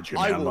 sorry,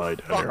 Jimmy. I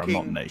lied earlier. I'm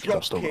not naked.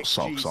 I've still got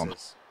socks on.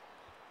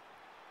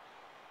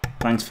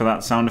 Thanks for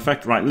that sound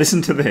effect. Right,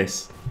 listen to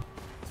this.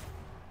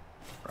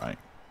 Right.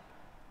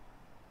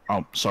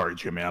 Oh, sorry,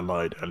 Jimmy. I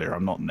lied earlier.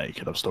 I'm not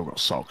naked. I've still got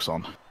socks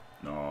on.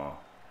 No.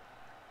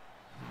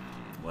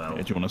 Well.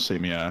 Yeah, do you want to see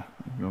me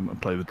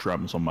play the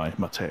drums on my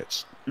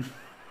tits? No!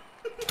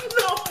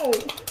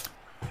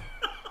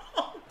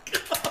 Oh,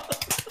 God.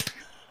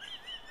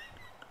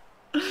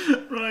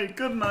 Right,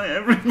 good night,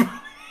 everybody.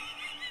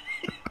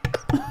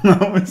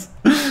 that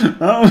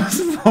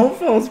was Fault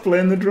Force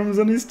playing the drums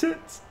on his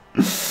tits.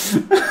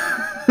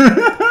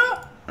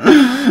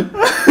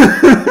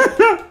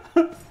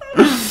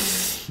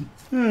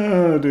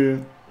 Oh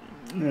dear.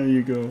 There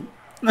you go.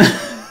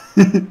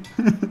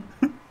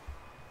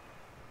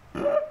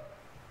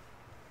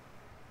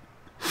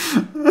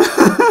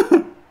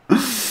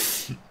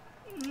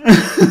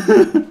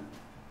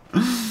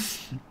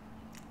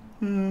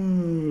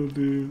 Oh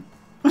dear.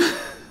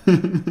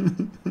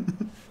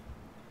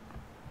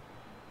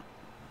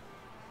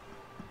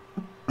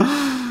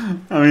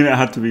 I mean, it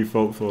had to be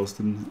Fault Force,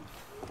 didn't it?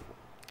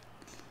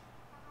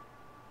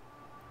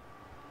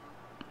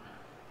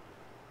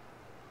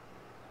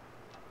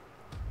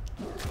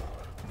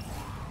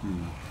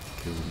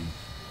 Killed him.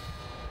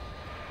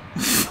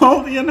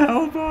 Faulty and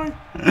Hellboy!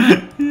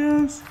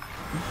 Yes.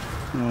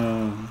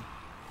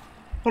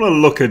 What a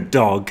looker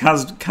dog.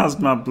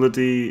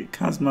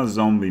 Kazma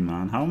zombie,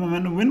 man. How am I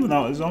meant to win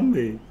without a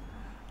zombie?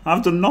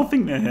 I've done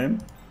nothing to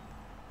him.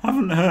 I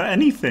haven't hurt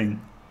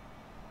anything.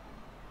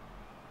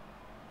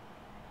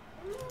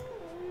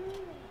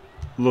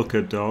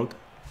 Looker dog.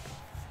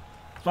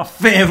 My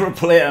favourite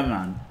player,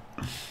 man.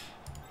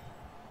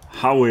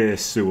 Howie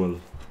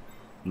Sewell,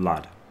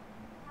 lad.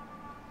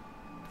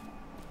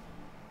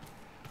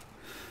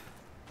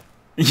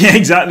 Yeah,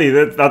 exactly.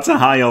 That's a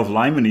high elf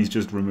lineman he's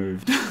just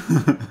removed.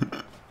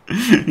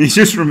 He's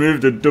just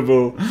removed a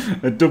double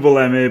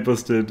MA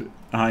busted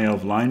high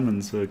elf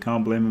lineman, so I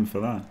can't blame him for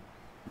that.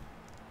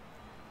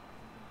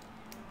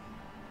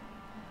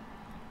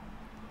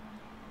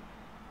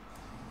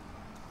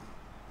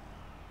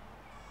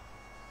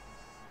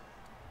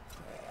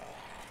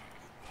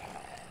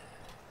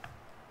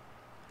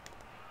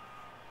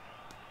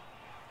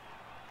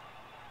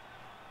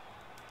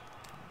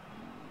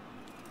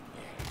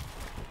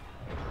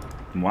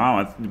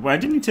 Wow, why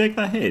didn't he take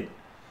that hit?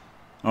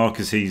 Oh,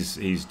 because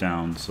he's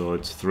down, so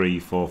it's 3,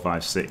 4,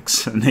 5,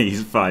 6, and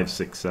he's 5,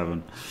 6,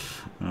 7.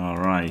 All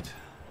right,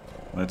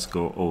 let's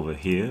go over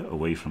here,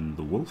 away from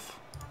the wolf.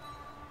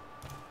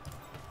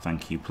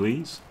 Thank you,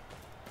 please.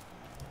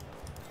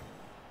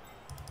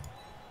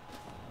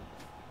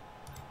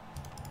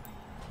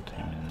 Put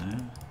him in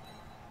there.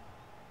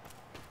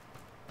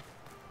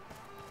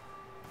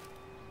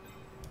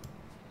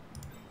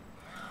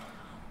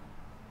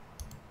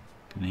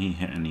 Can he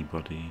hit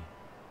anybody?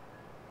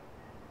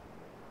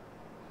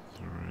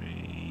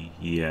 3.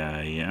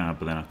 Yeah,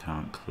 but then I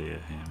can't clear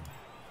him.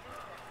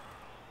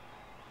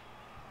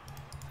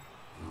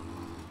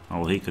 Oh,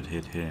 well, he could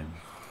hit him.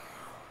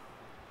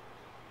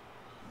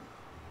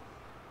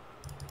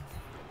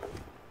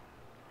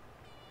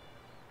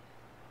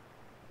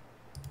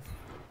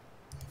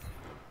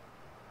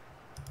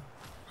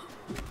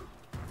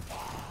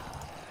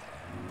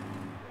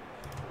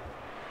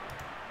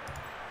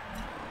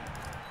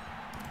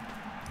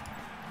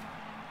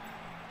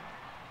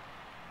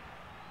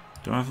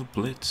 Do I have a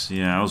blitz?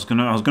 Yeah, I was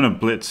gonna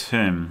blitz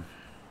him.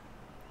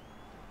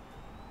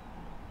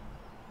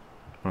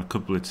 Or I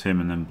could blitz him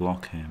and then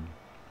block him.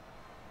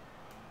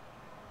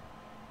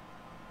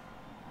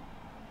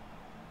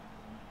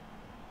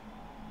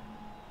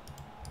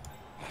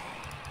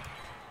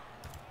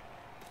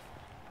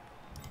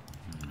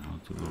 I'll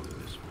do over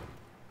this one.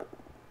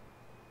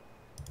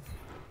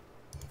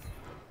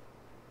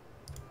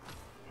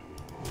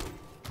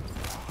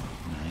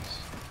 Nice.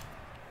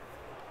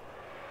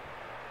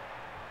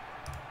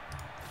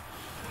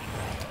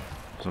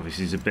 So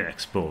obviously he's a bit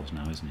exposed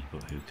now, isn't he?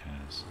 But who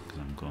cares? Because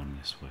I'm going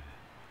this way.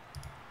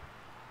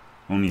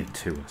 Only a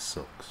 2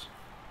 sucks.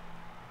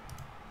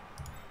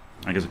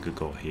 I guess I could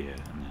go here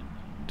and then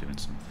I'm doing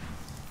something.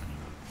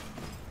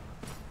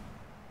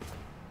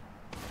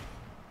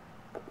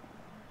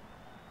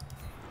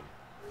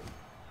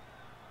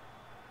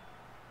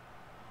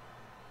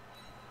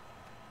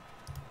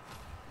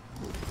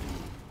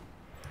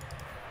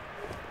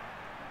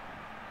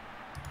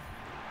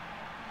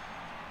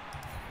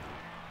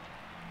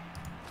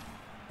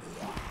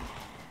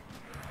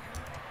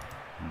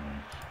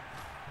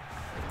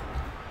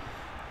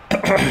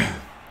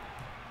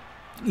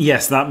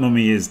 Yes, that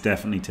mummy is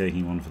definitely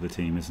taking one for the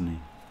team, isn't he?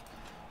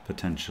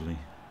 Potentially.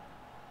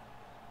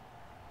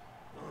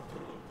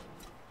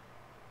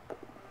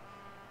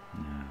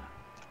 Yeah.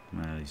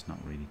 Well, he's not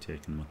really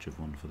taking much of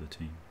one for the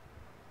team.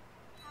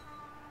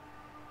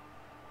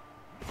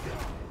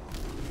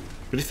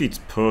 But if he'd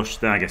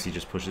pushed, I guess he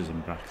just pushes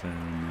him back there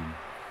and then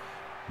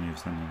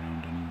moves them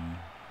around anyway.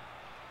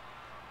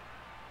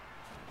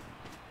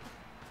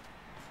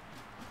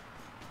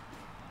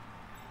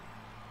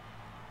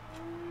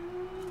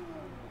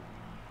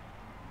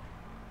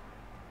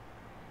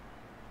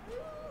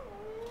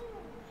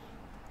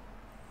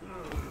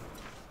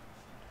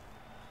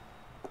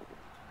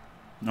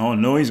 Oh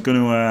no, he's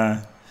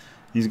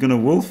gonna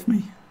wolf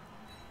me.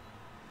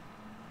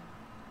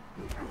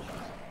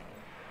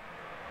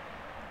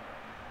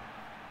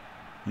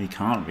 He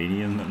can't really,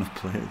 he hasn't got enough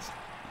players.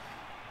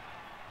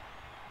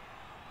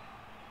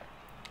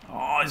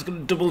 Oh, he's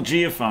gonna double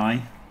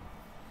GFI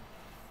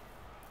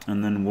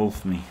and then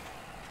wolf me.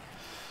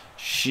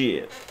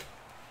 Shit.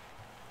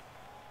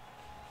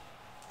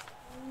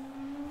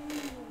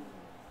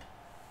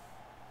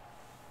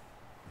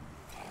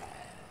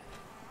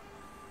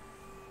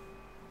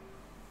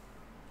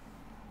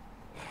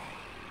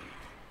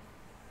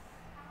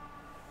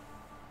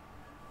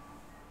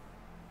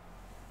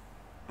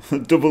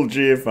 Double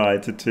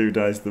GFI to 2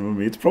 dice the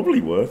mummy. It's probably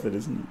worth it,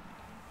 isn't it?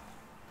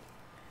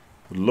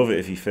 Would love it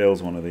if he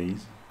fails one of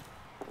these.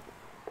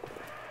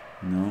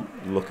 No,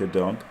 look a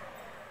dog.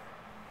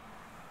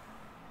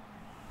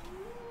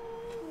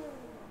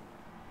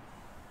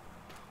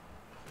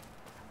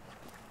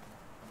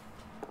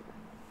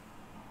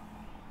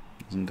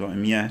 Hasn't got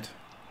him yet.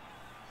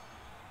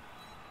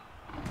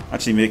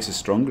 Actually makes us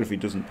stronger if he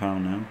doesn't pow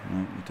now.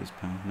 No, he does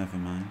pow. Never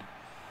mind.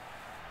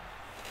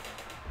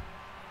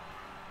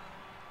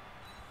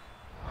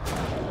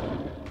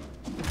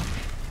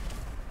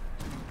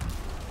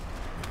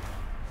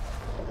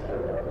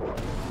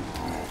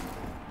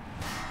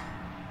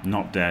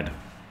 Not dead.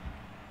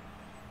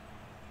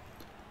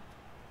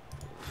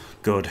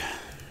 Good.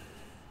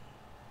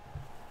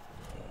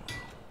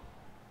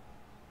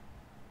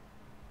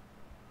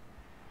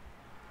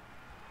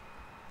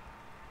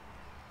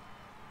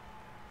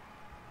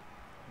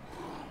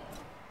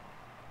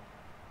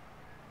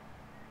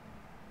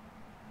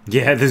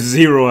 Yeah, there's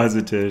 0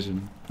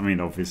 hesitation. I mean,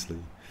 obviously,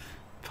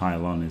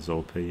 pile on is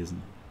OP,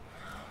 isn't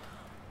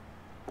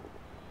it?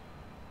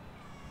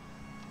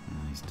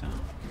 Oh, he's down.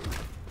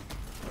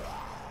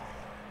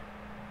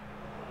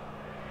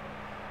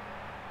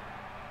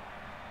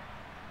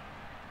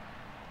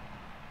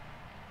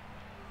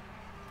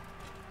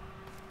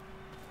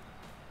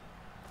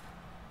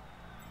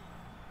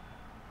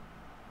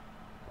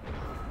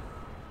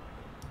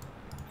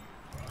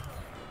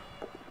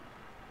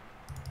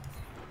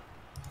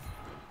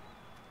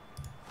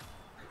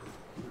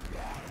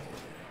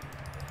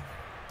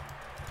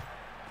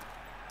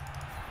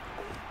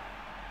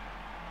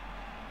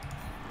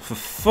 For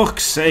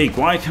fuck's sake,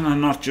 why can I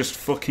not just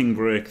fucking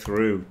break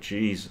through?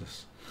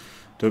 Jesus.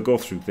 Do I go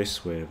through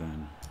this way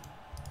then?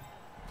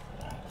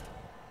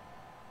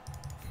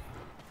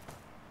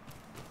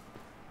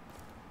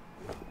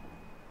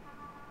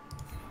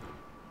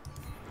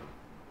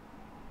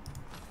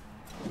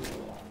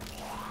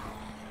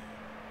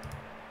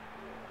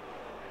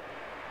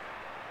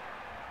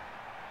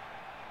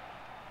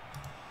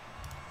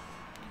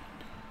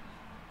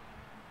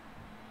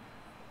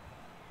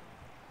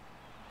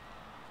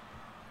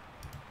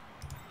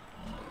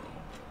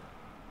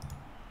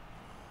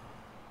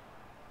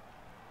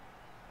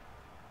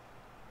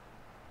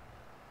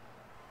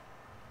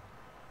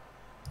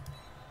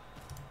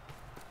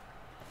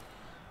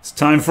 It's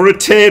time for a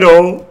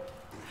Tato.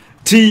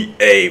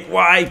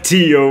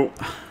 T-A-Y-T-O.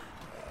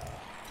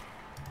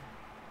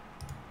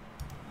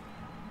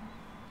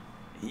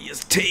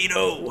 Yes,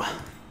 Tato.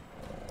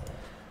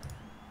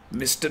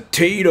 Mr.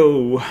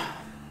 Tato.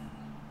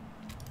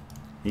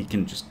 He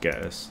can just get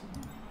us.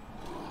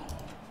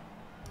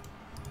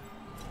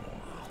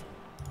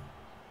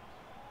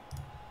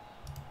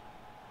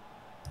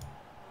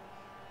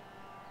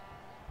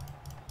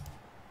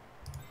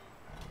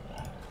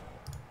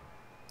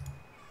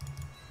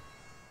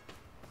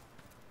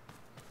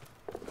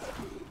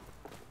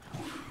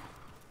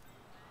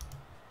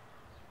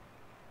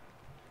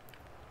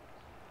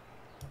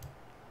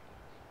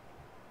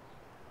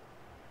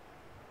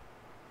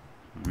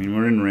 I mean,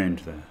 we're in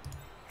range there.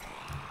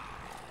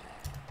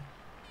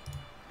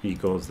 He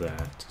goes there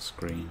to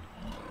screen.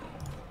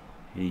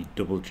 He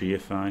double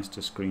GFIs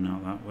to screen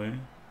out that way.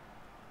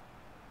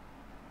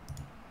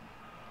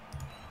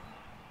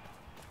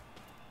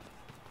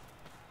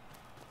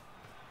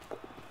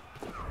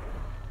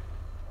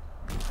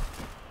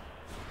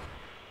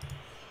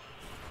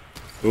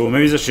 Oh,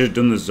 maybe I should have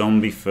done the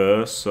zombie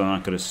first, so I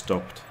could have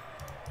stopped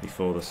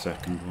before the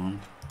second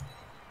one.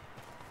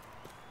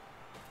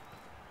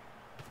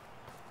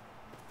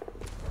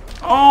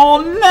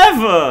 Oh,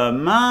 never,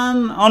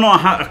 man! Oh no,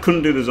 I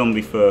couldn't do the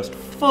zombie first.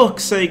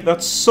 Fuck's sake,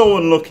 that's so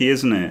unlucky,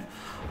 isn't it?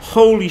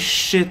 Holy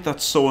shit,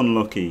 that's so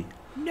unlucky.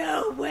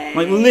 No way!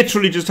 Like,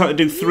 literally just had to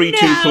do 3 2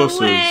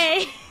 pluses.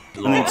 Way.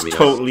 And it's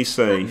totally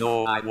safe.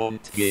 No, I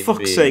won't give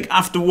Fuck's in. sake,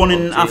 after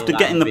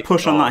getting the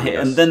push on that hit,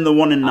 and then the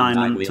 1 in 9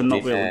 I and will to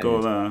not be able to go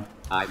defend. there.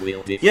 I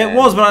will defend. Yeah, it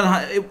was, but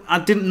I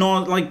didn't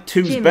know, like,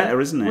 2's Jimmy,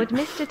 better, isn't it? Would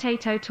Mr.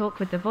 Tato talk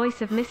with the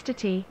voice of Mr.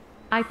 T?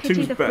 I pity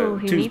 2's the better. fool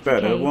who 2's needs a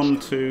better. cage. 1,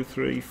 2,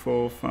 3,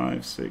 4,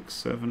 5, 6,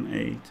 7,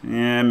 8.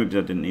 Yeah, maybe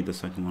I didn't need the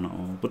second one at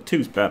all. But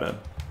 2's better.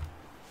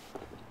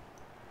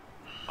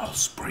 I'll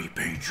spray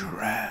paint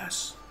your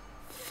ass.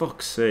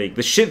 Fuck's sake.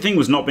 The shit thing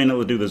was not being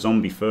able to do the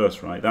zombie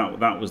first, right?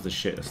 That was the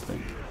shittest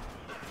thing.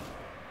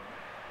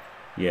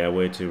 Yeah,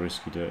 way too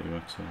risky, dirty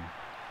Rexall.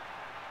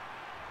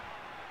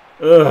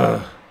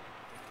 Ugh.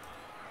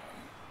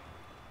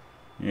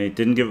 Yeah, he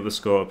didn't give up the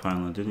score to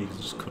Pineland, did he? He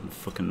just couldn't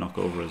fucking knock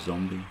over a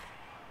zombie.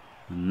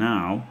 And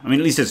now, I mean,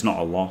 at least it's not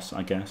a loss,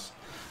 I guess.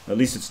 At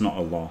least it's not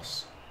a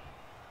loss.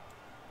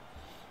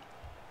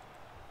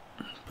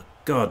 But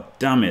god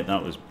damn it,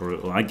 that was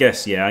brutal. I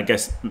guess, yeah, I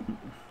guess...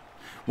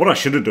 What I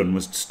should have done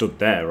was stood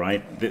there,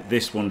 right?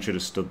 This one should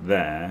have stood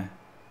there.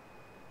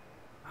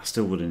 I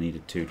still would have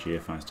needed 2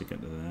 GFIs to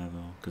get to there,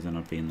 though, because then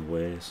I'd be in the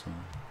way, so...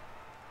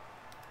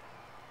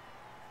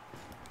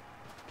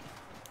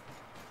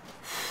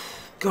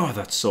 God,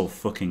 that's so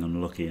fucking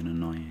unlucky and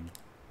annoying.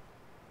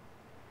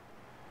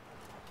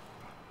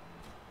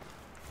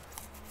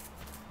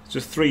 It's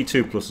just 3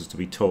 2 pluses to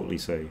be totally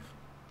safe.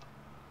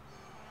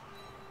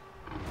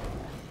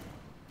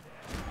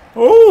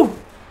 Oh!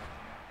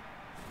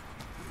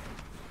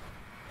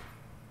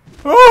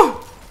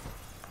 Oh!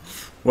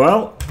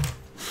 Well,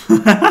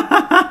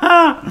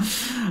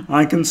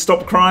 I can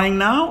stop crying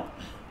now.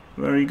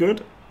 Very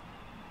good.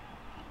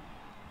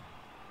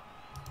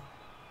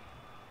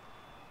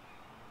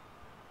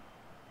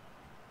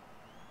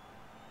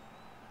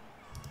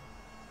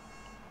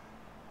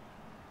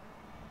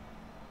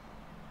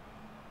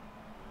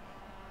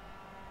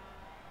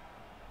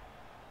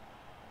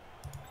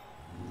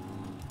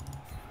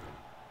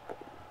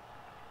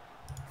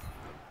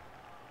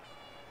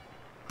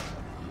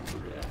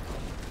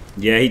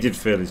 Yeah, he did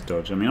fail his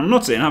dodge. I mean, I'm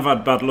not saying I've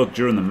had bad luck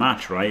during the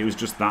match, right? It was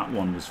just that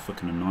one was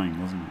fucking annoying,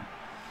 wasn't it?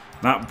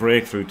 That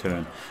breakthrough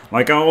turn.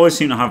 Like, I always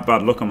seem to have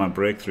bad luck on my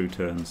breakthrough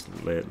turns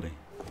lately.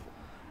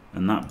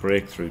 And that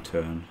breakthrough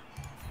turn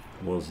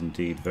was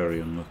indeed very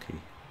unlucky.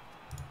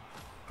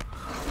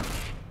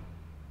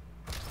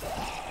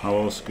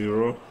 Hello,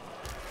 Skuro.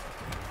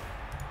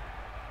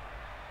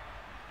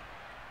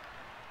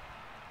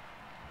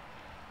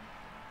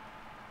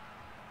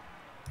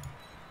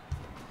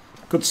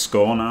 Good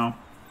score now.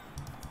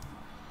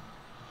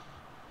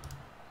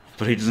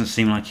 But he doesn't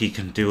seem like he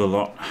can do a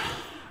lot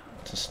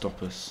to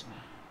stop us.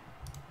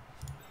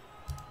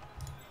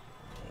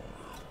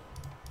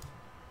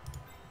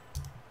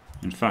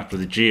 In fact,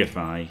 with the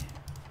GFI,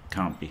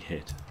 can't be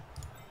hit.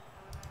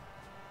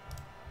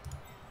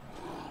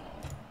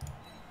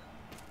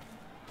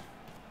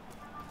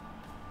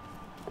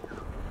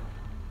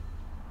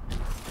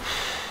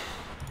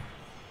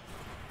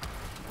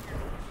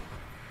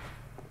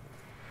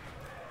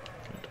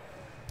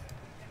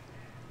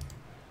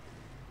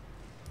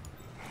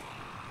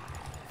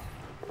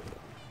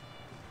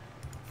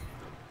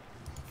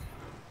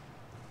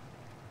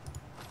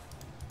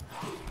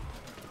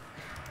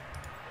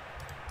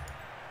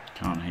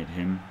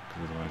 him,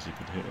 because otherwise he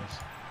could hit us.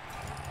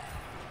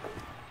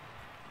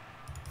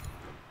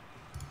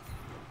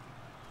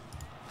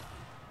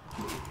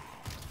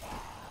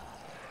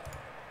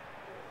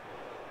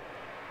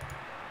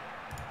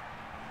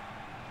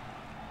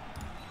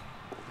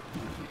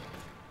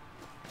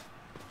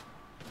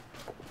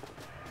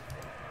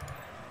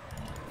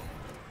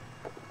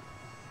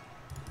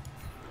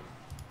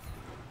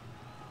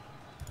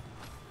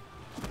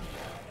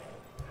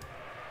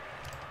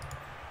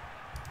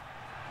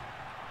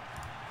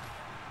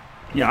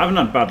 Yeah, I haven't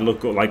had bad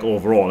luck like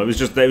overall. It was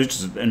just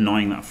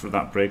annoying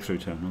that breakthrough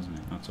turn, wasn't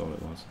it? That's all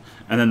it was.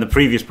 And then the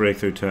previous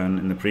breakthrough turn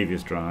in the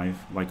previous drive,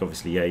 like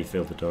obviously, yeah, he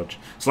failed the dodge.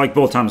 So like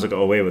both times I got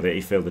away with it,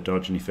 he failed the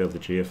dodge and he failed the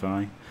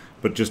GFI.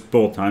 But just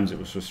both times it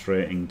was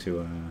frustrating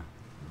to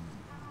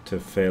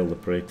fail the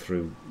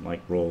breakthrough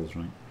like rolls,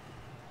 right?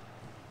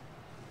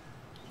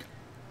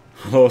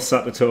 Hello,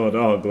 Satatoad.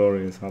 Oh,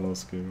 glorious. Hello,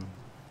 Skuro.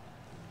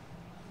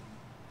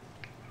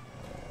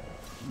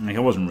 Like, I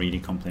wasn't really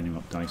complaining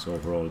about dice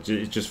overall.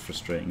 It's just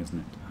frustrating, isn't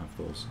it, to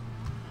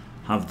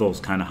have those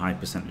kind of high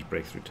percentage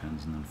breakthrough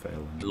turns and then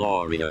fail.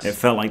 Glorious. It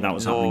felt like that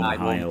was happening in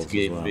high elves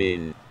as well.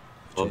 In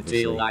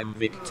until I'm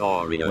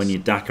victorious. When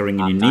you're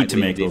dackering and you need to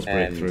make those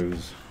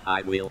breakthroughs,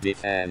 I will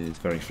defend. It's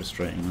very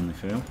frustrating when they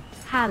fail.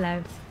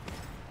 Hello.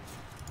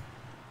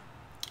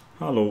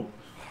 Hello.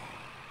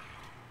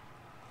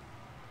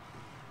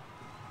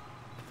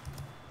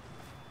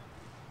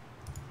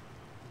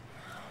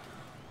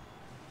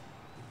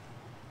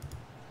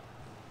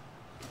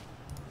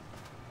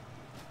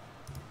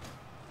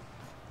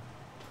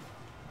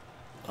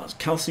 That's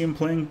Calcium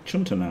playing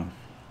Chunter now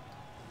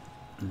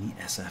in the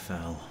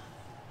SFL.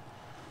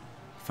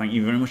 Thank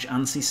you very much,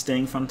 Ansi,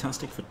 staying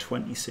fantastic for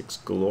 26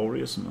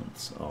 glorious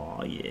months.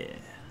 Oh yeah.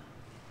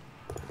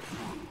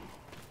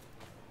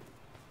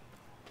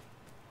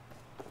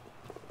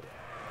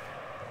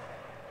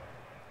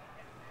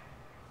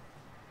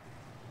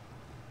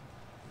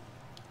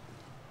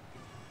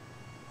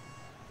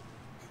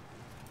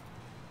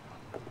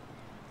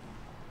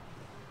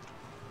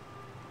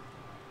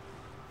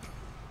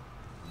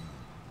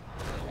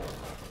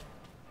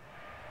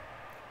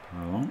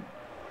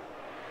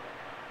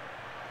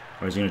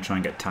 Or is he going to try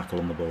and get tackle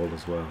on the ball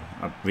as well?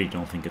 I really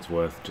don't think it's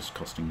worth just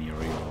costing me a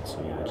reroll,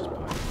 so yeah, just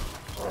buy it.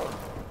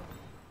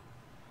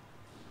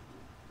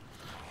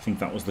 I think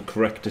that was the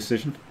correct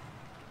decision.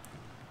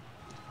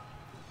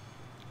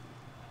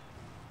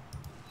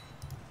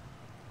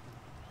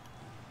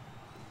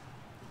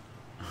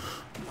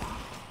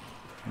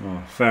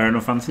 Oh, fair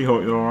enough, Fancy.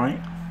 Hope you're alright.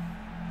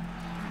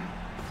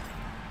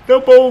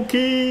 Double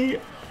key!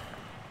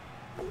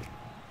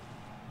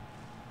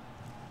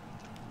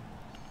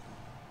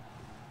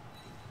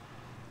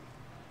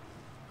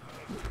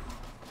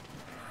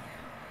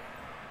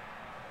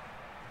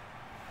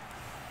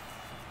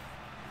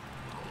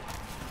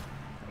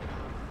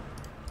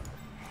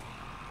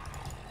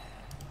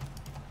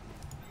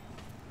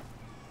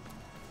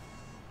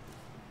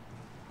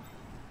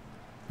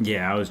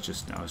 Yeah, I was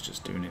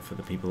just doing it for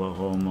the people at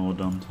home, or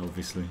don't,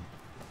 obviously.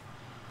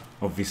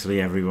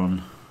 Obviously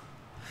everyone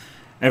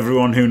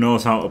who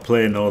knows how to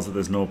play knows that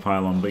there's no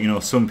pylon, but you know,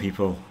 some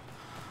people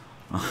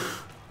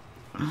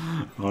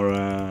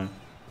are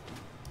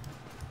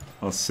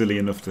silly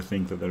enough to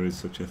think that there is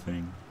such a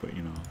thing, but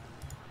you know,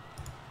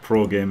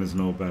 pro gamers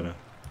know better.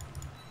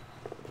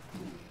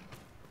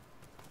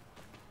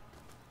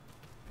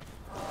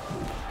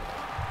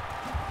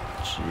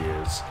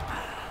 Cheers.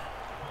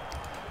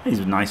 He's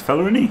a nice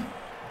fella, isn't he?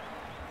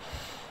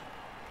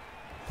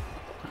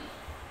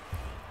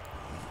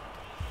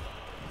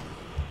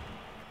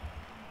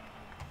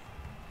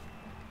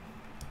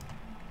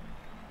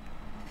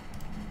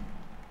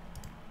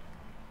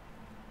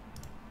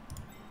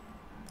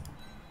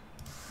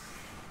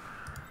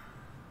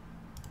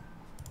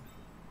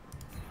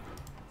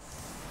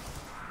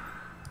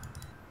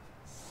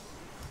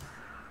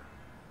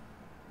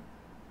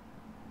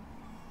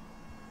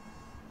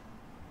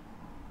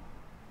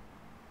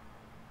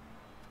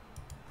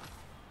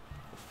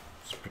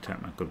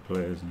 Protect my good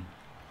players, and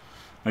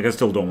like, I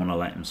still don't want to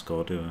let him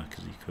score, do I?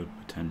 Because he could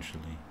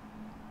potentially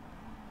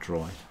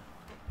draw it.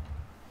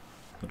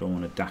 I don't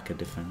want to dack a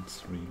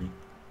defense, really.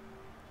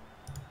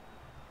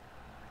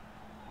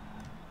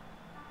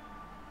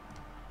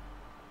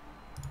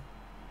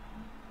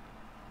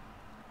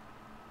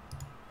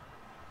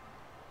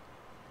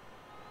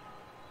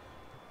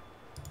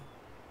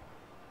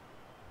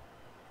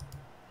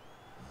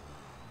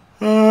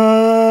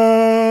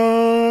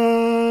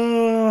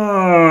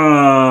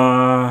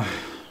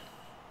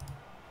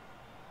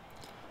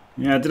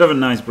 Yeah, I did have a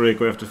nice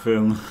breakaway after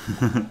film.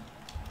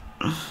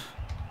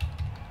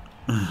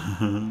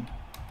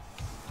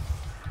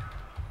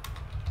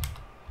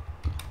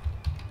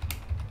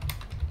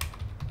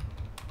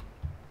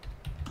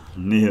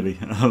 Nearly.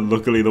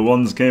 Luckily the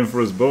ones came for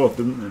us both,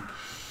 didn't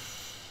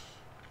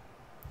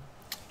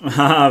they?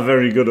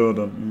 Very good,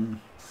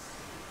 Odon.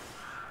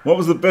 What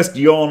was the best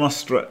yawn or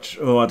stretch?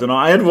 Oh, I don't know.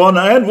 I had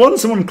one,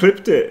 someone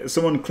clipped it.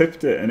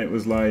 And it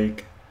was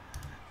like,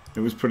 It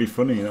was pretty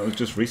funny. That was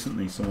just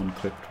recently someone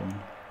clipped one.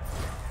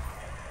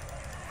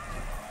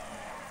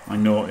 I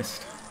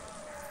noticed.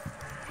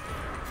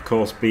 Of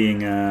course,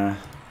 being a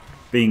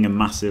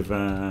massive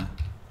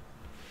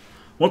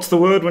what's the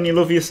word when you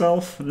love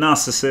yourself?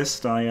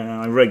 Narcissist.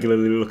 I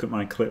regularly look at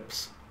my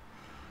clips,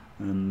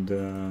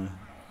 and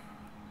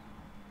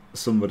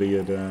somebody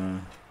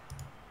had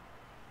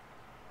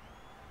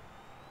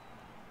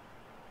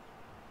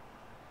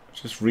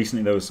just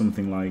recently there was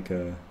something like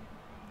a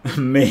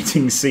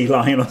mating sea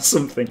lion or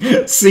something,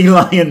 sea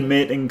lion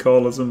mating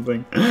call or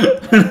something.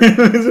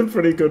 It was a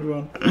pretty good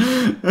one.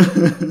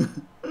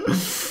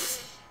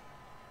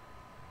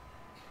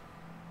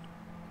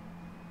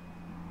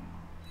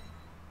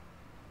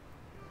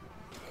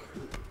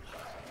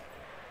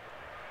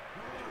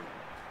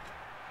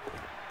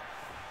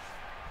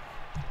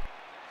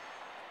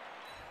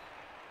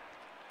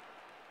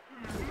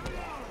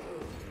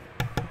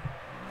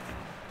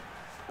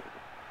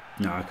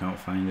 No, I can't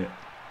find it.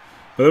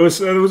 But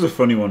there was a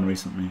funny one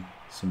recently,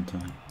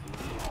 sometime.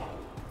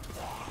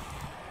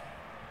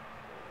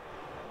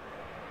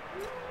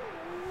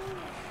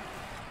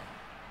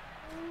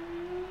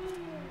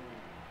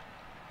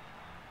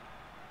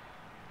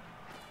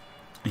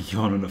 A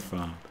yawn and a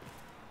fart.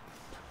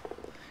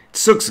 It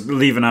sucks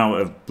leaving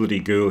out a bloody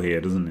ghoul here,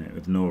 doesn't it?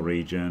 With no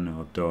regen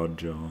or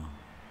dodge or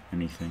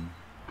anything.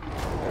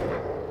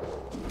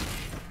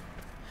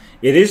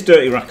 It is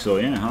Dirty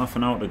Raxo, yeah. Half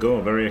an hour to go.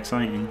 Very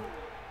exciting.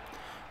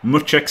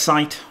 Much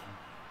excite.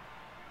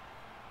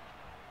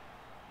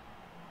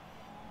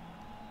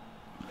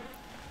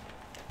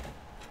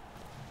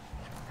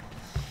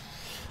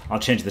 I'll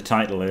change the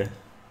title here.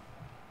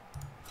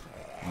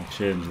 I'll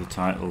change the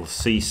title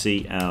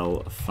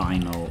CCL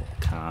Final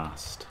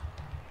Cast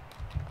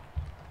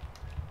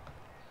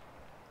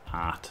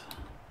at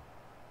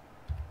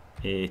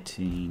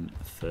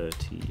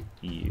 18:30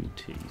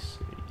 UTC.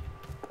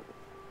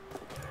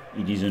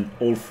 It is an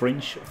all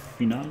French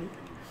finale.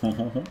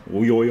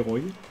 Oi, oi,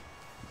 oi.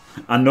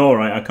 I know,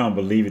 right? I can't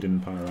believe it didn't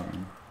power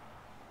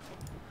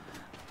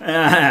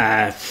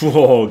out.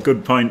 Whoa,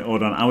 good point.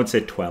 Hold on. I would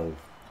say 12.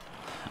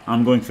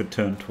 I'm going for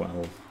turn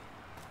 12.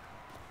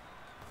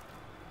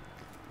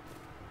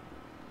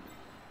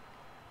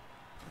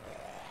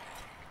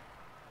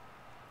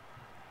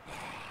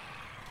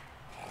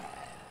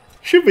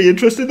 Should be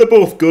interesting. They're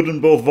both good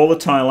and both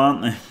volatile,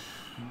 aren't they?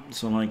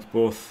 So, like,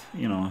 both,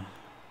 you know.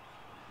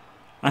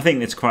 I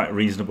think it's quite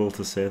reasonable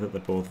to say that they're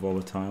both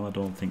volatile. I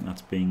don't think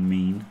that's being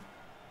mean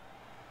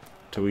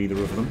to either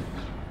of them.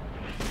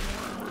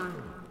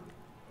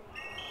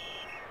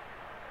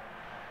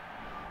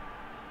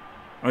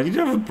 Oh, did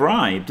you have a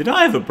bribe? Did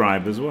I have a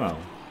bribe as well?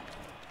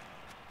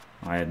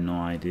 I had no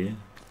idea.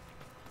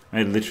 I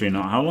had literally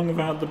not. How long have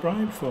I had the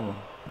bribe for?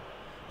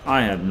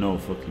 I had no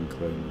fucking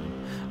clue,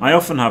 man. I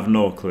often have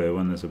no clue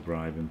when there's a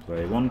bribe in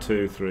play. 1,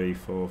 2, 3,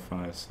 4,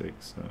 5,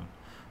 6, 7.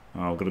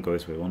 Oh, I've got to go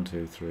this way. 1,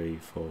 2, 3,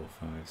 4,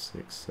 5,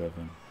 6,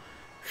 7.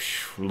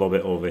 Lob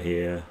it over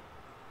here.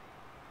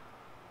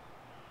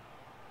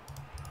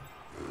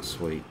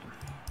 Sweet.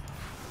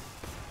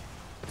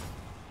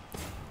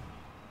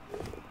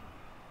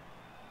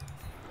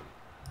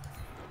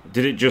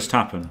 Did it just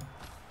happen?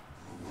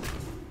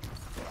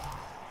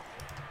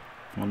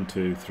 1,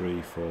 2,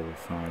 3, 4,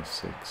 5,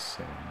 6,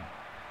 7.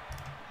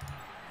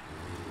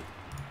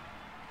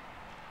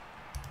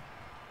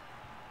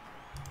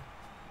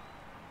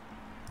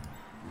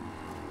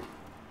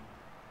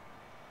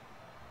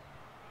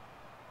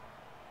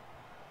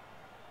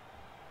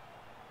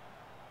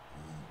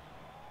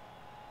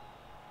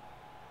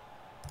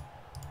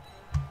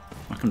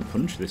 I can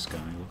punch this guy,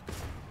 look.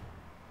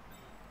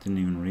 Didn't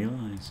even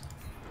realise.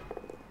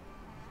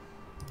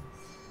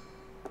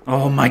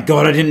 Oh my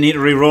god, I didn't need to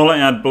re-roll it, I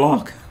had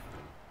block.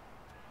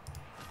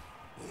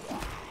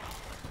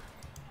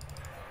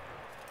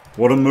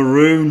 What a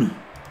maroon.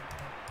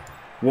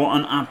 What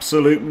an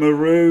absolute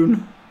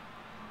maroon.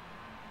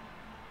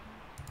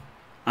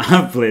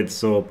 I've played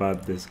so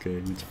bad this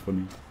game, it's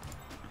funny.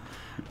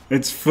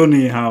 It's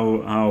funny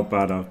how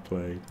bad I've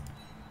played.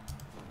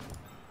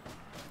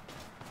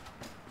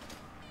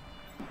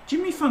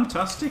 Jimmy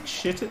Fantastic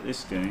shit at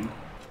this game.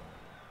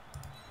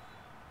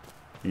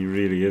 He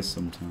really is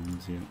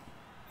sometimes, yeah.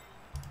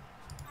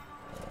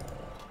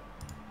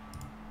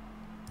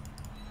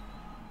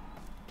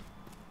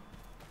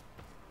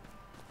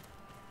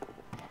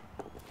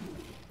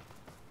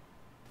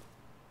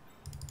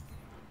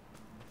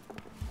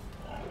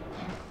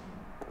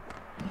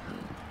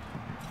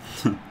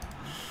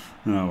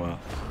 Oh well.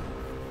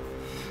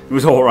 It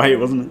was alright,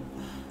 wasn't it?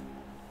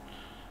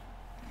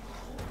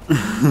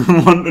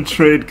 Want to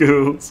trade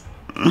ghouls.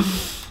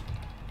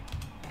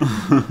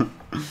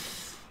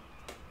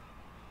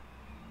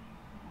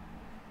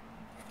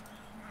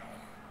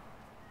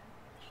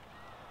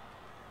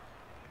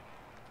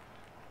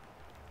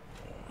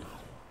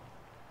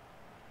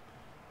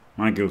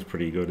 My ghoul's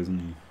pretty good, isn't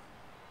he?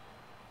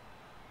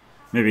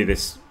 Maybe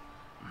this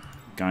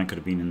guy could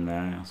have been in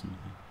there or something.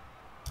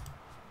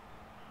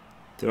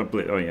 Did I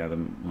blitz? Oh yeah, the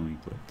mummy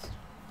blitz.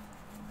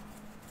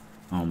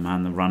 Oh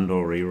man, the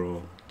Randor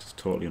reroll. Just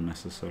totally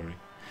unnecessary.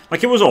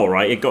 Like, it was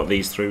alright. It got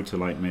these through to,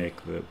 like,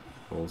 make the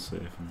ball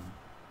safe.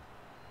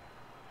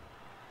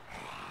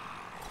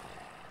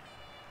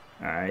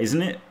 And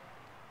isn't it?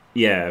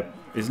 Yeah.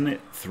 Isn't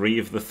it 3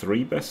 of the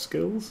 3 best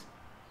skills?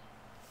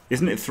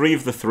 Isn't it 3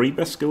 of the 3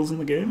 best skills in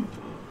the game?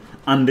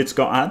 And it's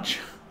got edge?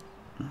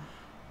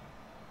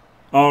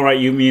 Alright,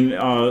 you mean,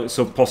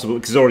 so possible,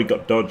 because it's already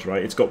got dodge,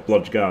 right? It's got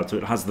blodge guard, so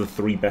it has the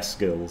 3 best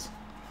skills.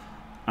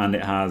 And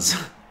it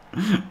has...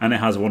 and it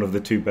has one of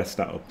the 2 best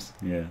stat-ups.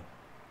 Yeah.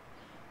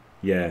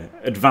 Yeah.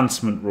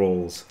 Advancement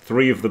rolls.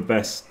 3 of the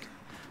best...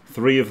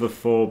 3 of the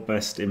 4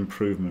 best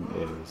improvement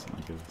rolls,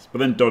 I guess. But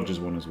then dodge is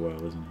one as well,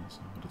 isn't it?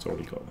 So, but it's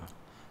already got that.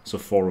 So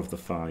 4 of the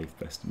 5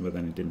 best, but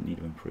then it didn't need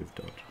to improve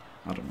dodge.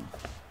 I don't know.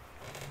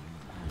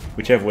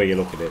 Whichever way you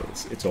look at it,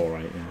 it's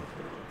alright, yeah.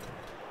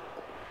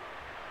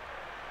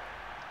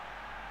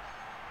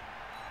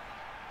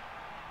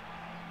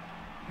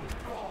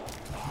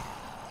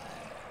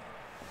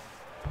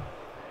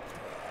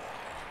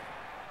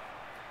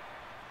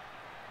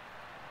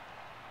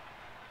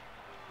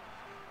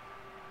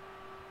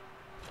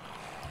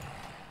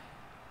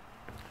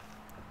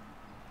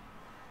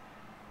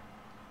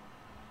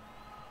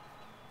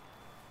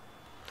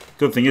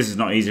 Good thing is, it's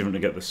not easy for him to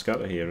get the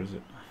scatter here, is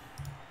it?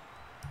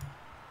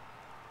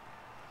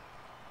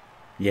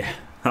 Yeah,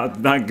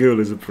 that ghoul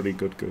is a pretty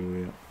good ghoul,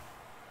 yeah.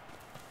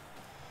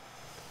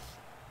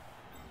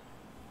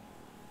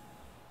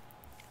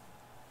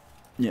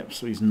 Yep,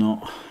 so he is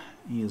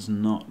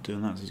not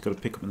doing that, so he's got to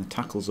pick up in the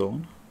tackle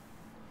zone.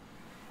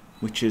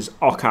 Which is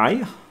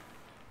okay.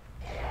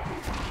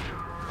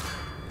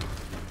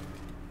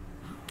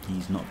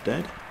 He's not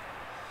dead,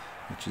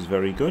 which is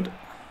very good.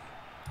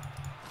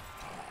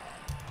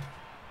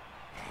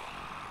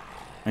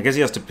 I guess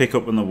he has to pick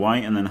up on the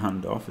white and then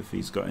hand off if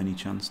he's got any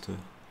chance to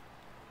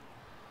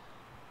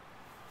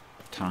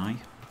tie.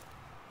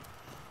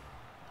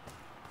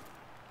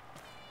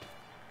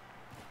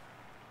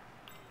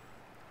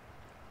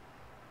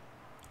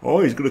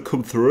 Oh, he's going to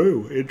come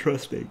through.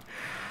 Interesting.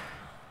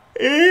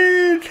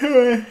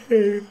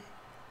 Interesting.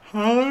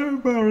 How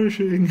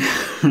embarrassing.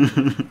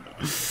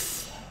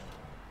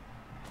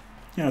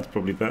 Yeah, that's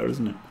probably better,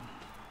 isn't it?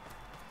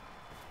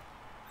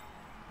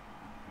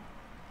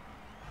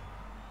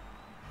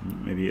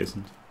 Maybe it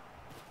isn't.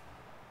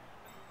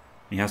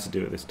 He has to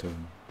do it this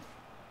turn.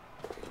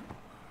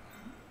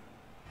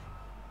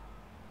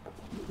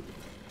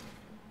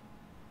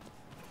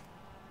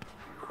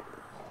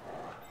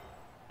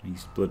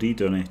 He's bloody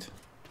done it.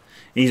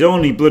 He's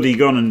only bloody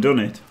gone and done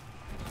it.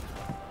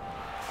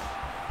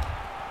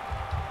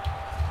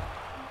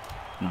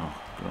 No,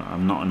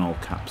 I'm not in all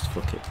caps.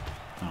 Fuck it.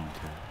 I don't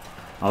care.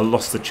 I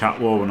lost the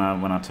chat war when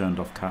I turned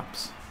off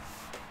caps.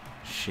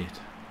 Shit.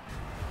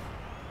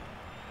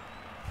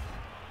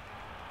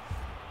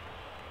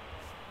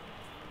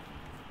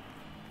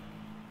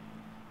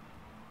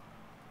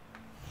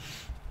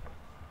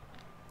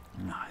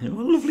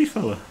 What a lovely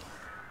fella.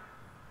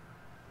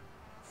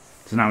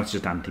 So now it's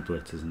just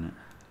anti-blitz, isn't it?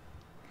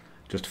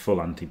 Just full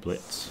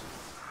anti-blitz.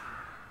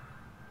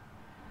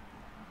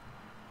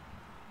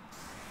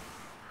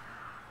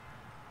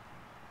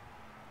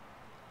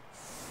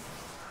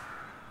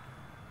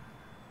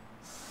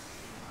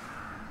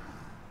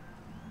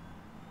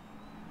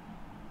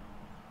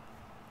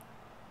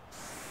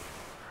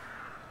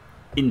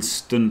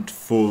 Instant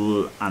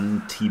full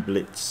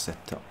anti-blitz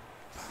setup.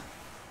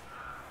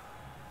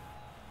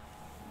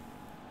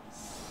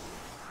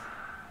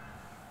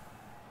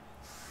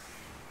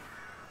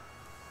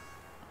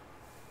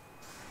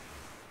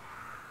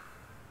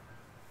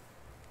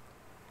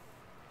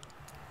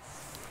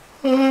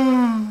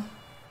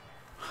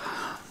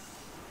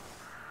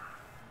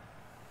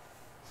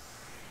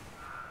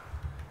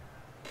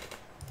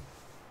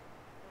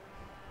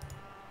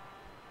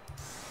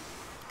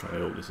 I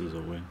hope this is a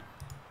win.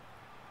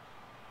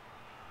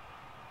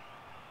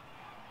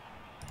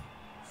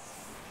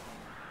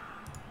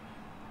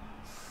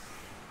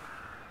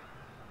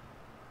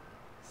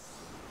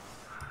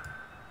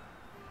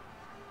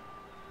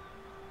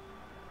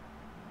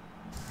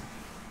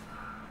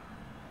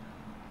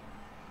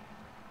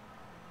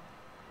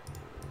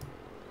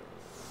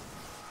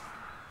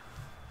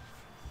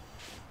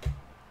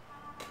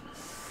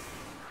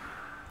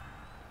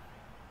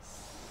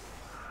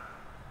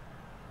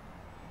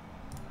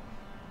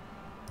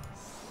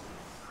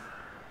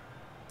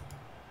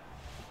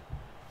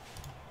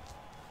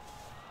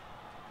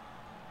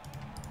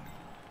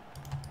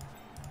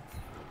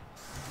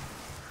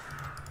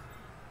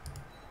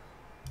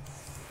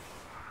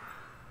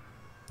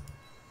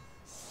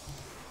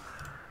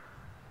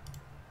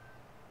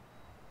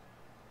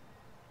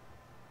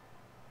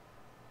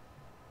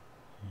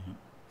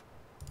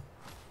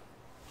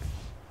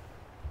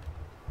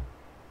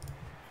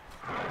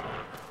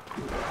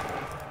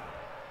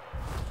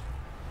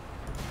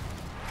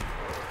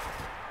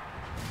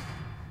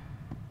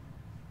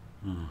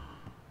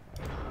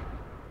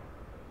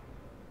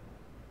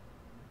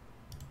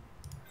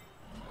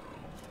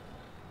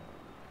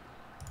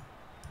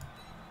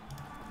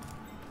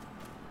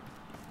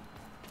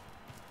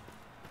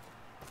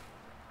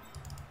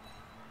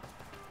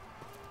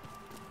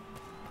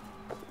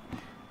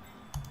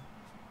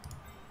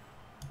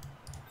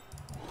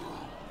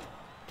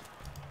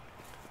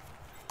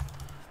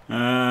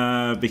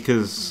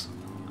 because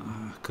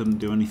I couldn't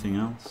do anything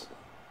else.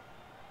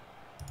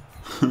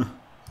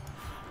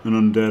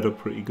 And Undead are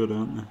pretty good,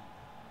 aren't they?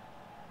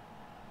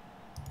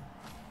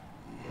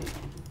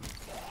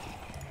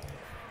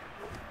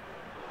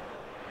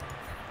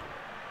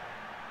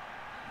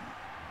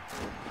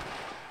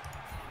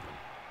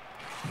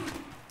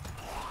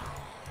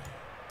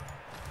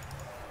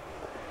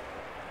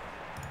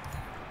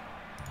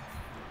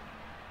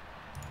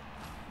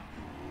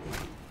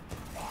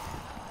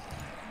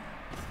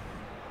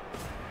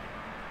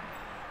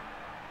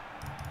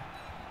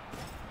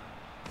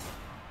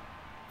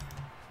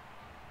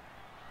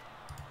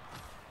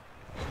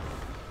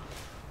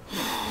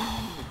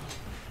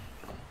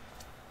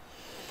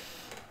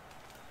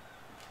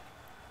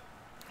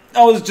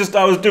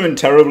 I was doing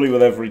terribly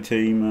with every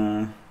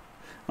team.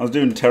 I was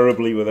doing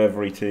terribly with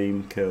every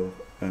team kill,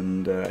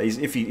 and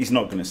he's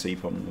not going to see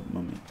on the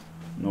mummy,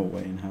 no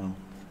way in hell.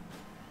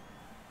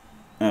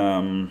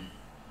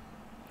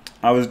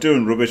 I was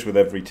doing rubbish with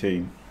every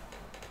team,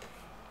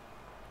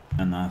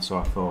 and so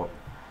I thought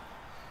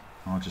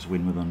I'll just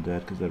win with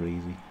Undead because they're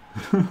easy.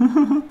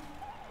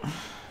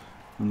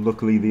 And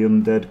luckily the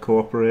Undead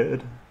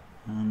cooperated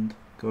and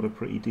got a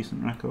pretty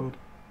decent record.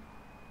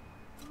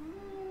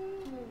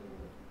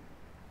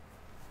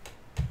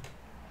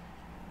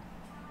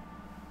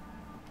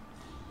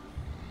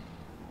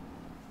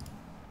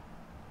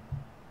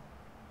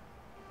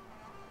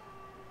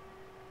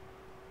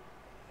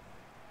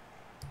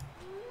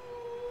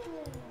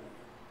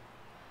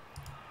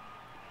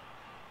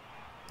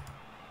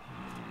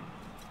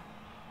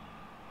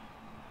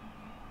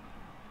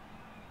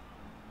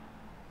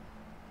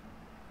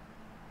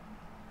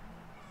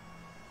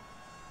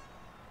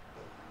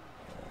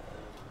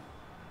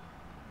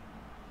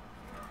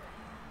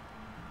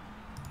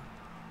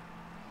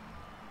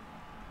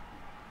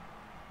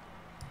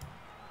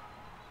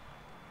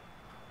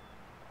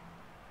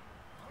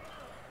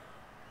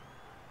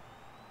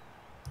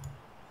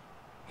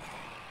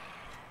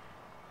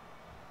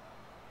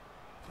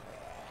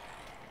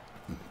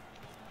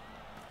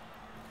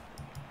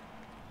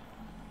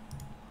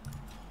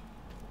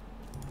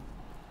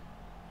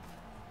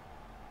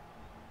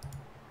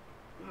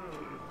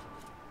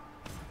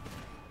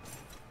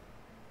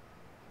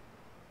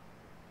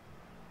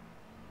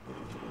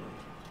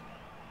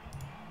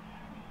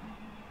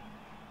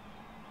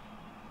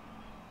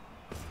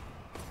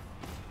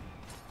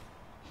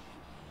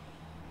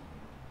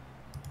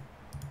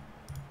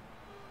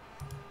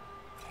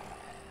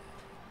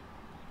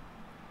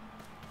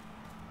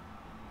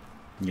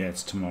 Yeah,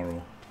 it's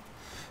tomorrow.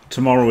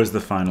 Tomorrow is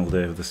the final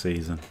day of the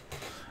season,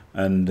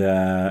 and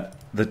the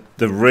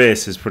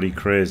race is pretty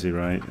crazy,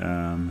 right?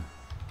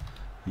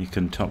 You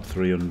can top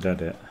 3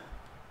 Undead it,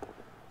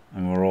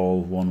 and we're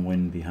all 1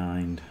 win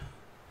behind.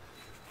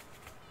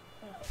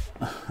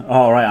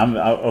 Oh right,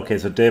 okay.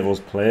 So Davo's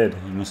played.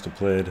 He must have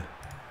played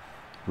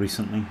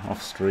recently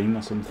off stream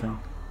or something.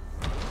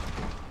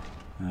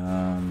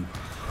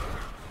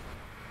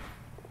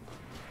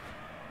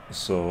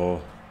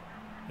 So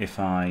if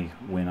I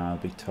win, I'll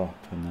be top,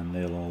 and then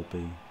they'll all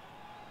be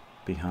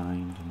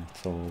behind, and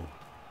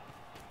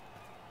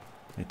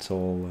it's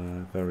all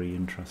very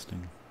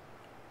interesting.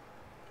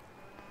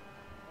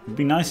 It'd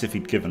be nice if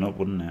he'd given up,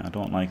 wouldn't it? I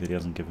don't like that he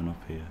hasn't given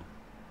up here.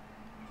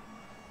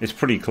 It's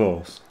pretty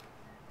close.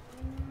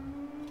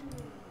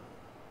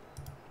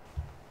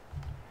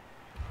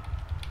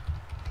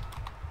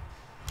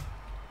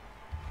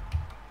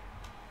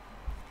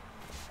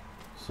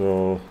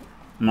 So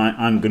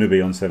I'm going to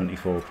be on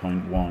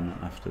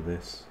 74.1 after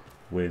this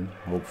win,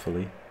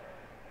 hopefully.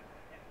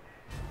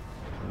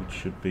 Which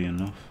should be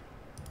enough.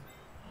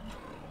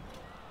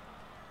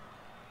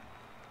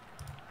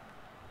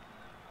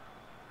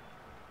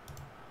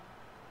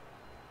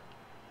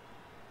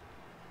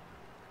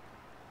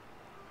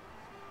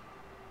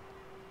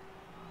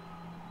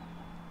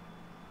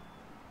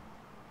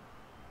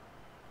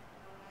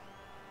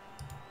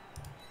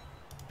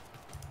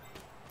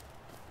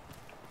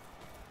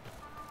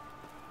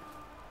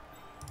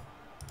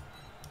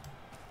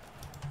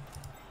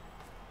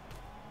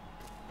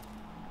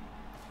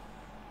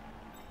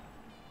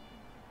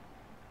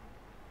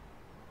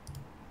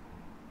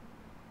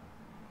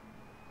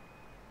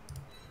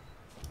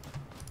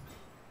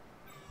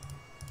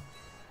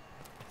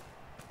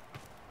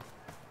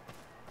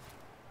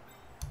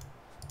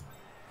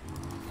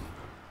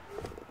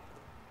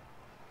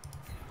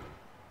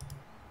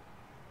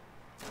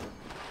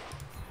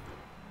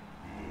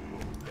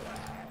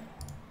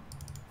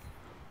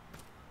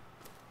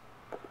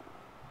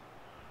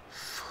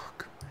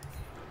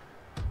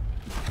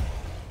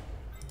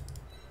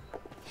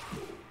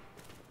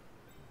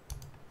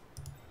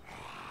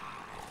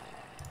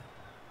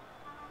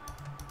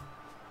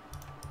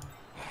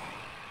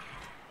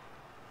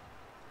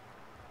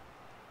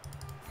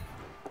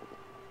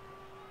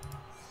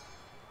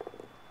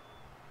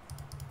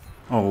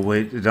 Oh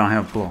wait, did I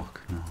have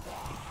block? No.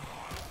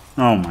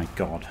 Oh my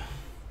god.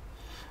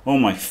 Oh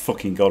my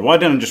fucking god. Why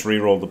didn't I just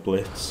reroll the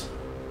blitz?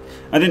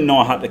 I didn't know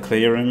I had to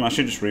clear him. I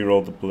should just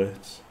reroll the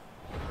blitz.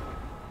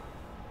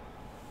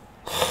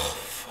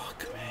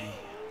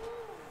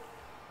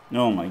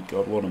 Oh my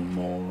god, what a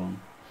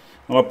moron.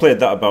 Well, I played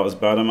that about as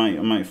bad. I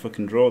might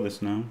fucking draw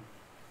this now.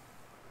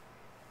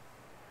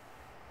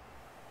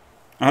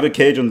 I had a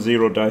cage on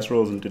 0 dice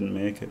rolls and didn't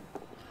make it.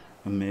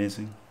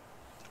 Amazing.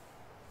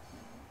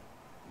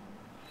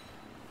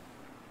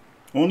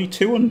 Only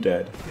 2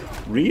 undead.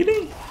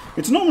 Really?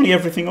 It's normally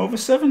everything over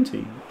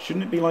 70.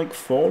 Shouldn't it be like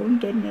 4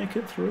 undead make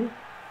it through?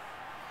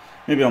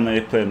 Maybe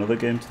I'll play another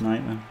game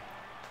tonight then.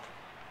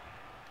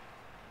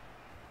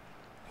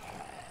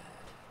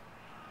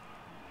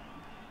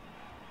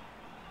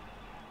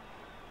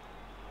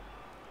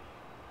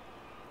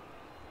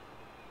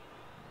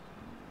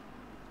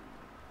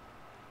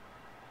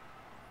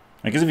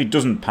 I guess if he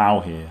doesn't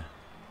pow here,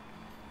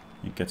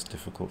 it gets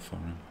difficult for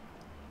him.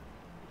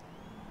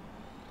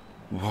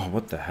 Whoa,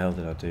 what the hell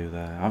did I do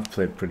there? I've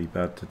played pretty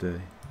bad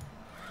today.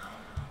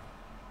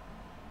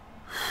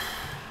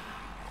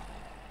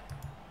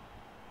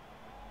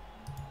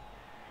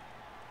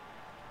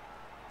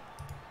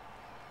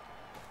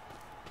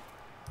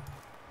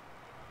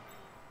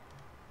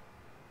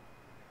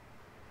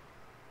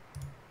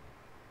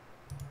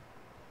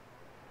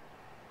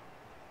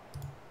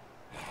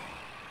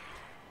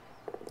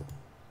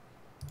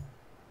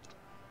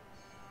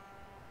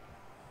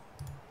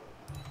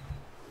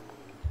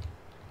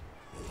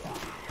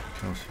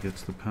 Chelsea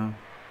gets the power.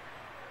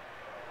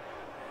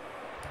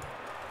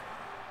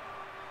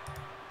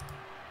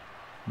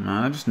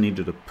 Man, I just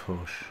needed a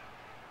push.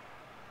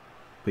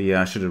 But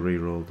yeah, I should have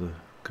re-rolled the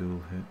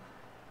ghoul hit.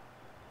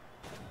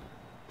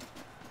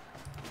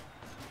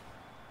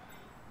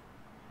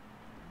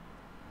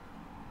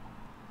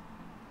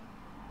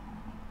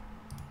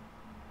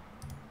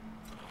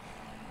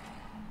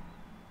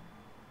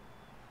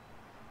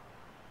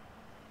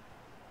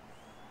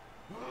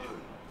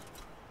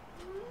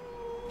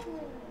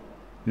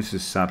 This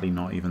is sadly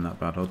not even that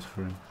bad odds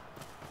for him.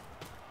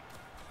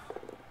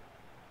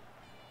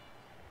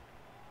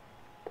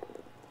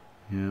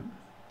 Yeah.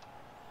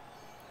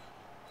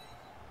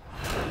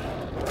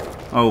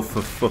 Oh,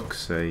 for fuck's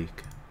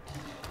sake.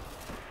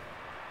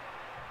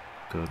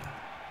 Good.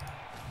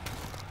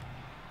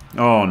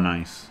 Oh,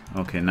 nice.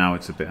 Okay, now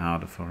it's a bit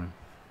harder for him.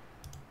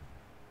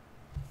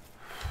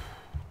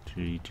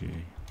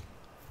 GG.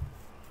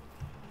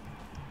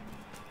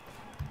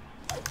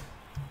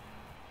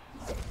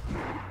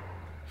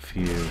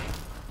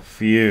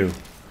 Phew.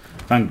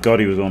 Thank God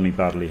he was only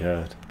badly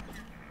hurt.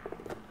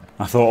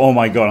 I thought, oh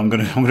my god, I'm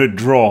gonna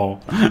draw.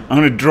 I'm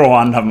gonna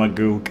draw and have my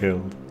ghoul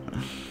killed.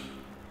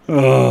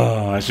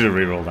 Oh, I should have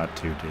re-rolled that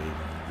 2D.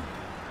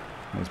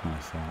 That was my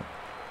fault.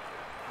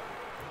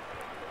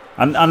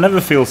 I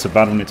never feel so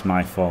bad when it's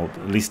my fault.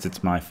 At least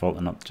it's my fault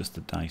and not just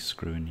the dice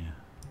screwing you.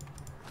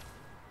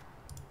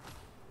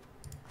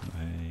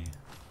 Hey.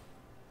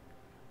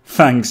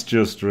 Thanks,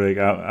 Just Rig.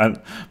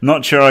 I'm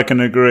not sure I can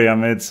agree. I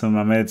made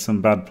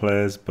some bad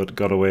plays, but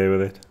got away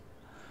with it.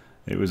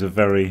 It was a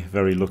very,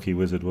 very lucky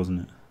wizard,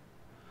 wasn't it?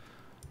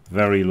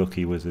 Very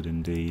lucky wizard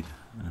indeed,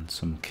 and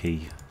some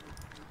key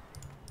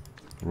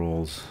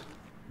rolls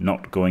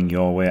not going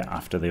your way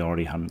after they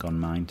already hadn't gone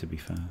mine, to be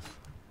fair.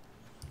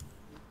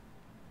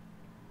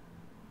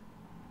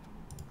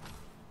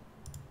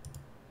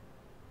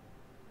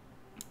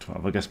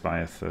 I guess by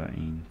a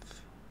 13th.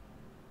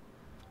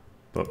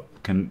 But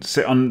can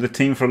sit on the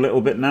team for a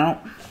little bit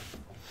now.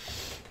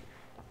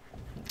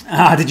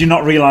 Ah, did you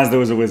not realise there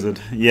was a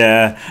wizard?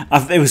 Yeah,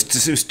 it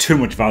was too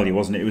much value,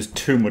 wasn't it? It was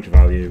too much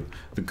value.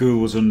 The ghoul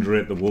was under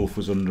it, the wolf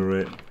was under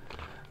it,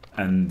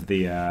 and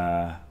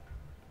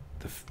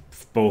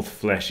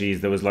both fleshies.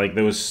 There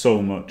was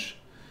so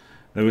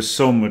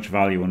much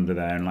value under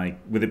there, and like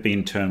with it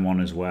being turn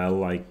 1 as well,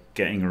 like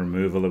getting a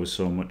removal, there was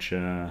so much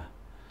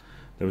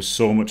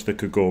that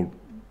could go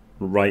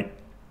right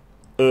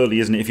early,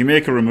 isn't it? If you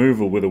make a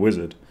removal with a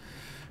wizard,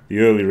 the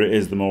earlier it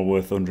is, the more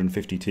worth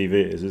 150 TV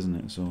it is, isn't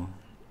it? So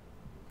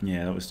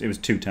yeah, it was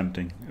too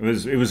tempting. It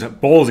was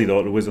ballsy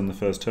though to whiz on the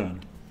first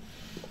turn.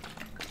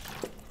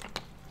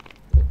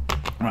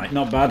 Right,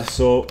 not bad.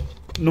 So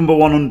number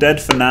 1 Undead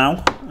for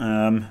now.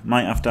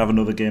 Might have to have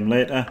another game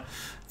later.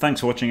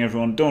 Thanks for watching,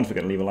 everyone. Don't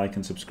forget to leave a like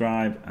and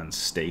subscribe, and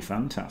stay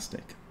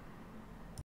fantastic.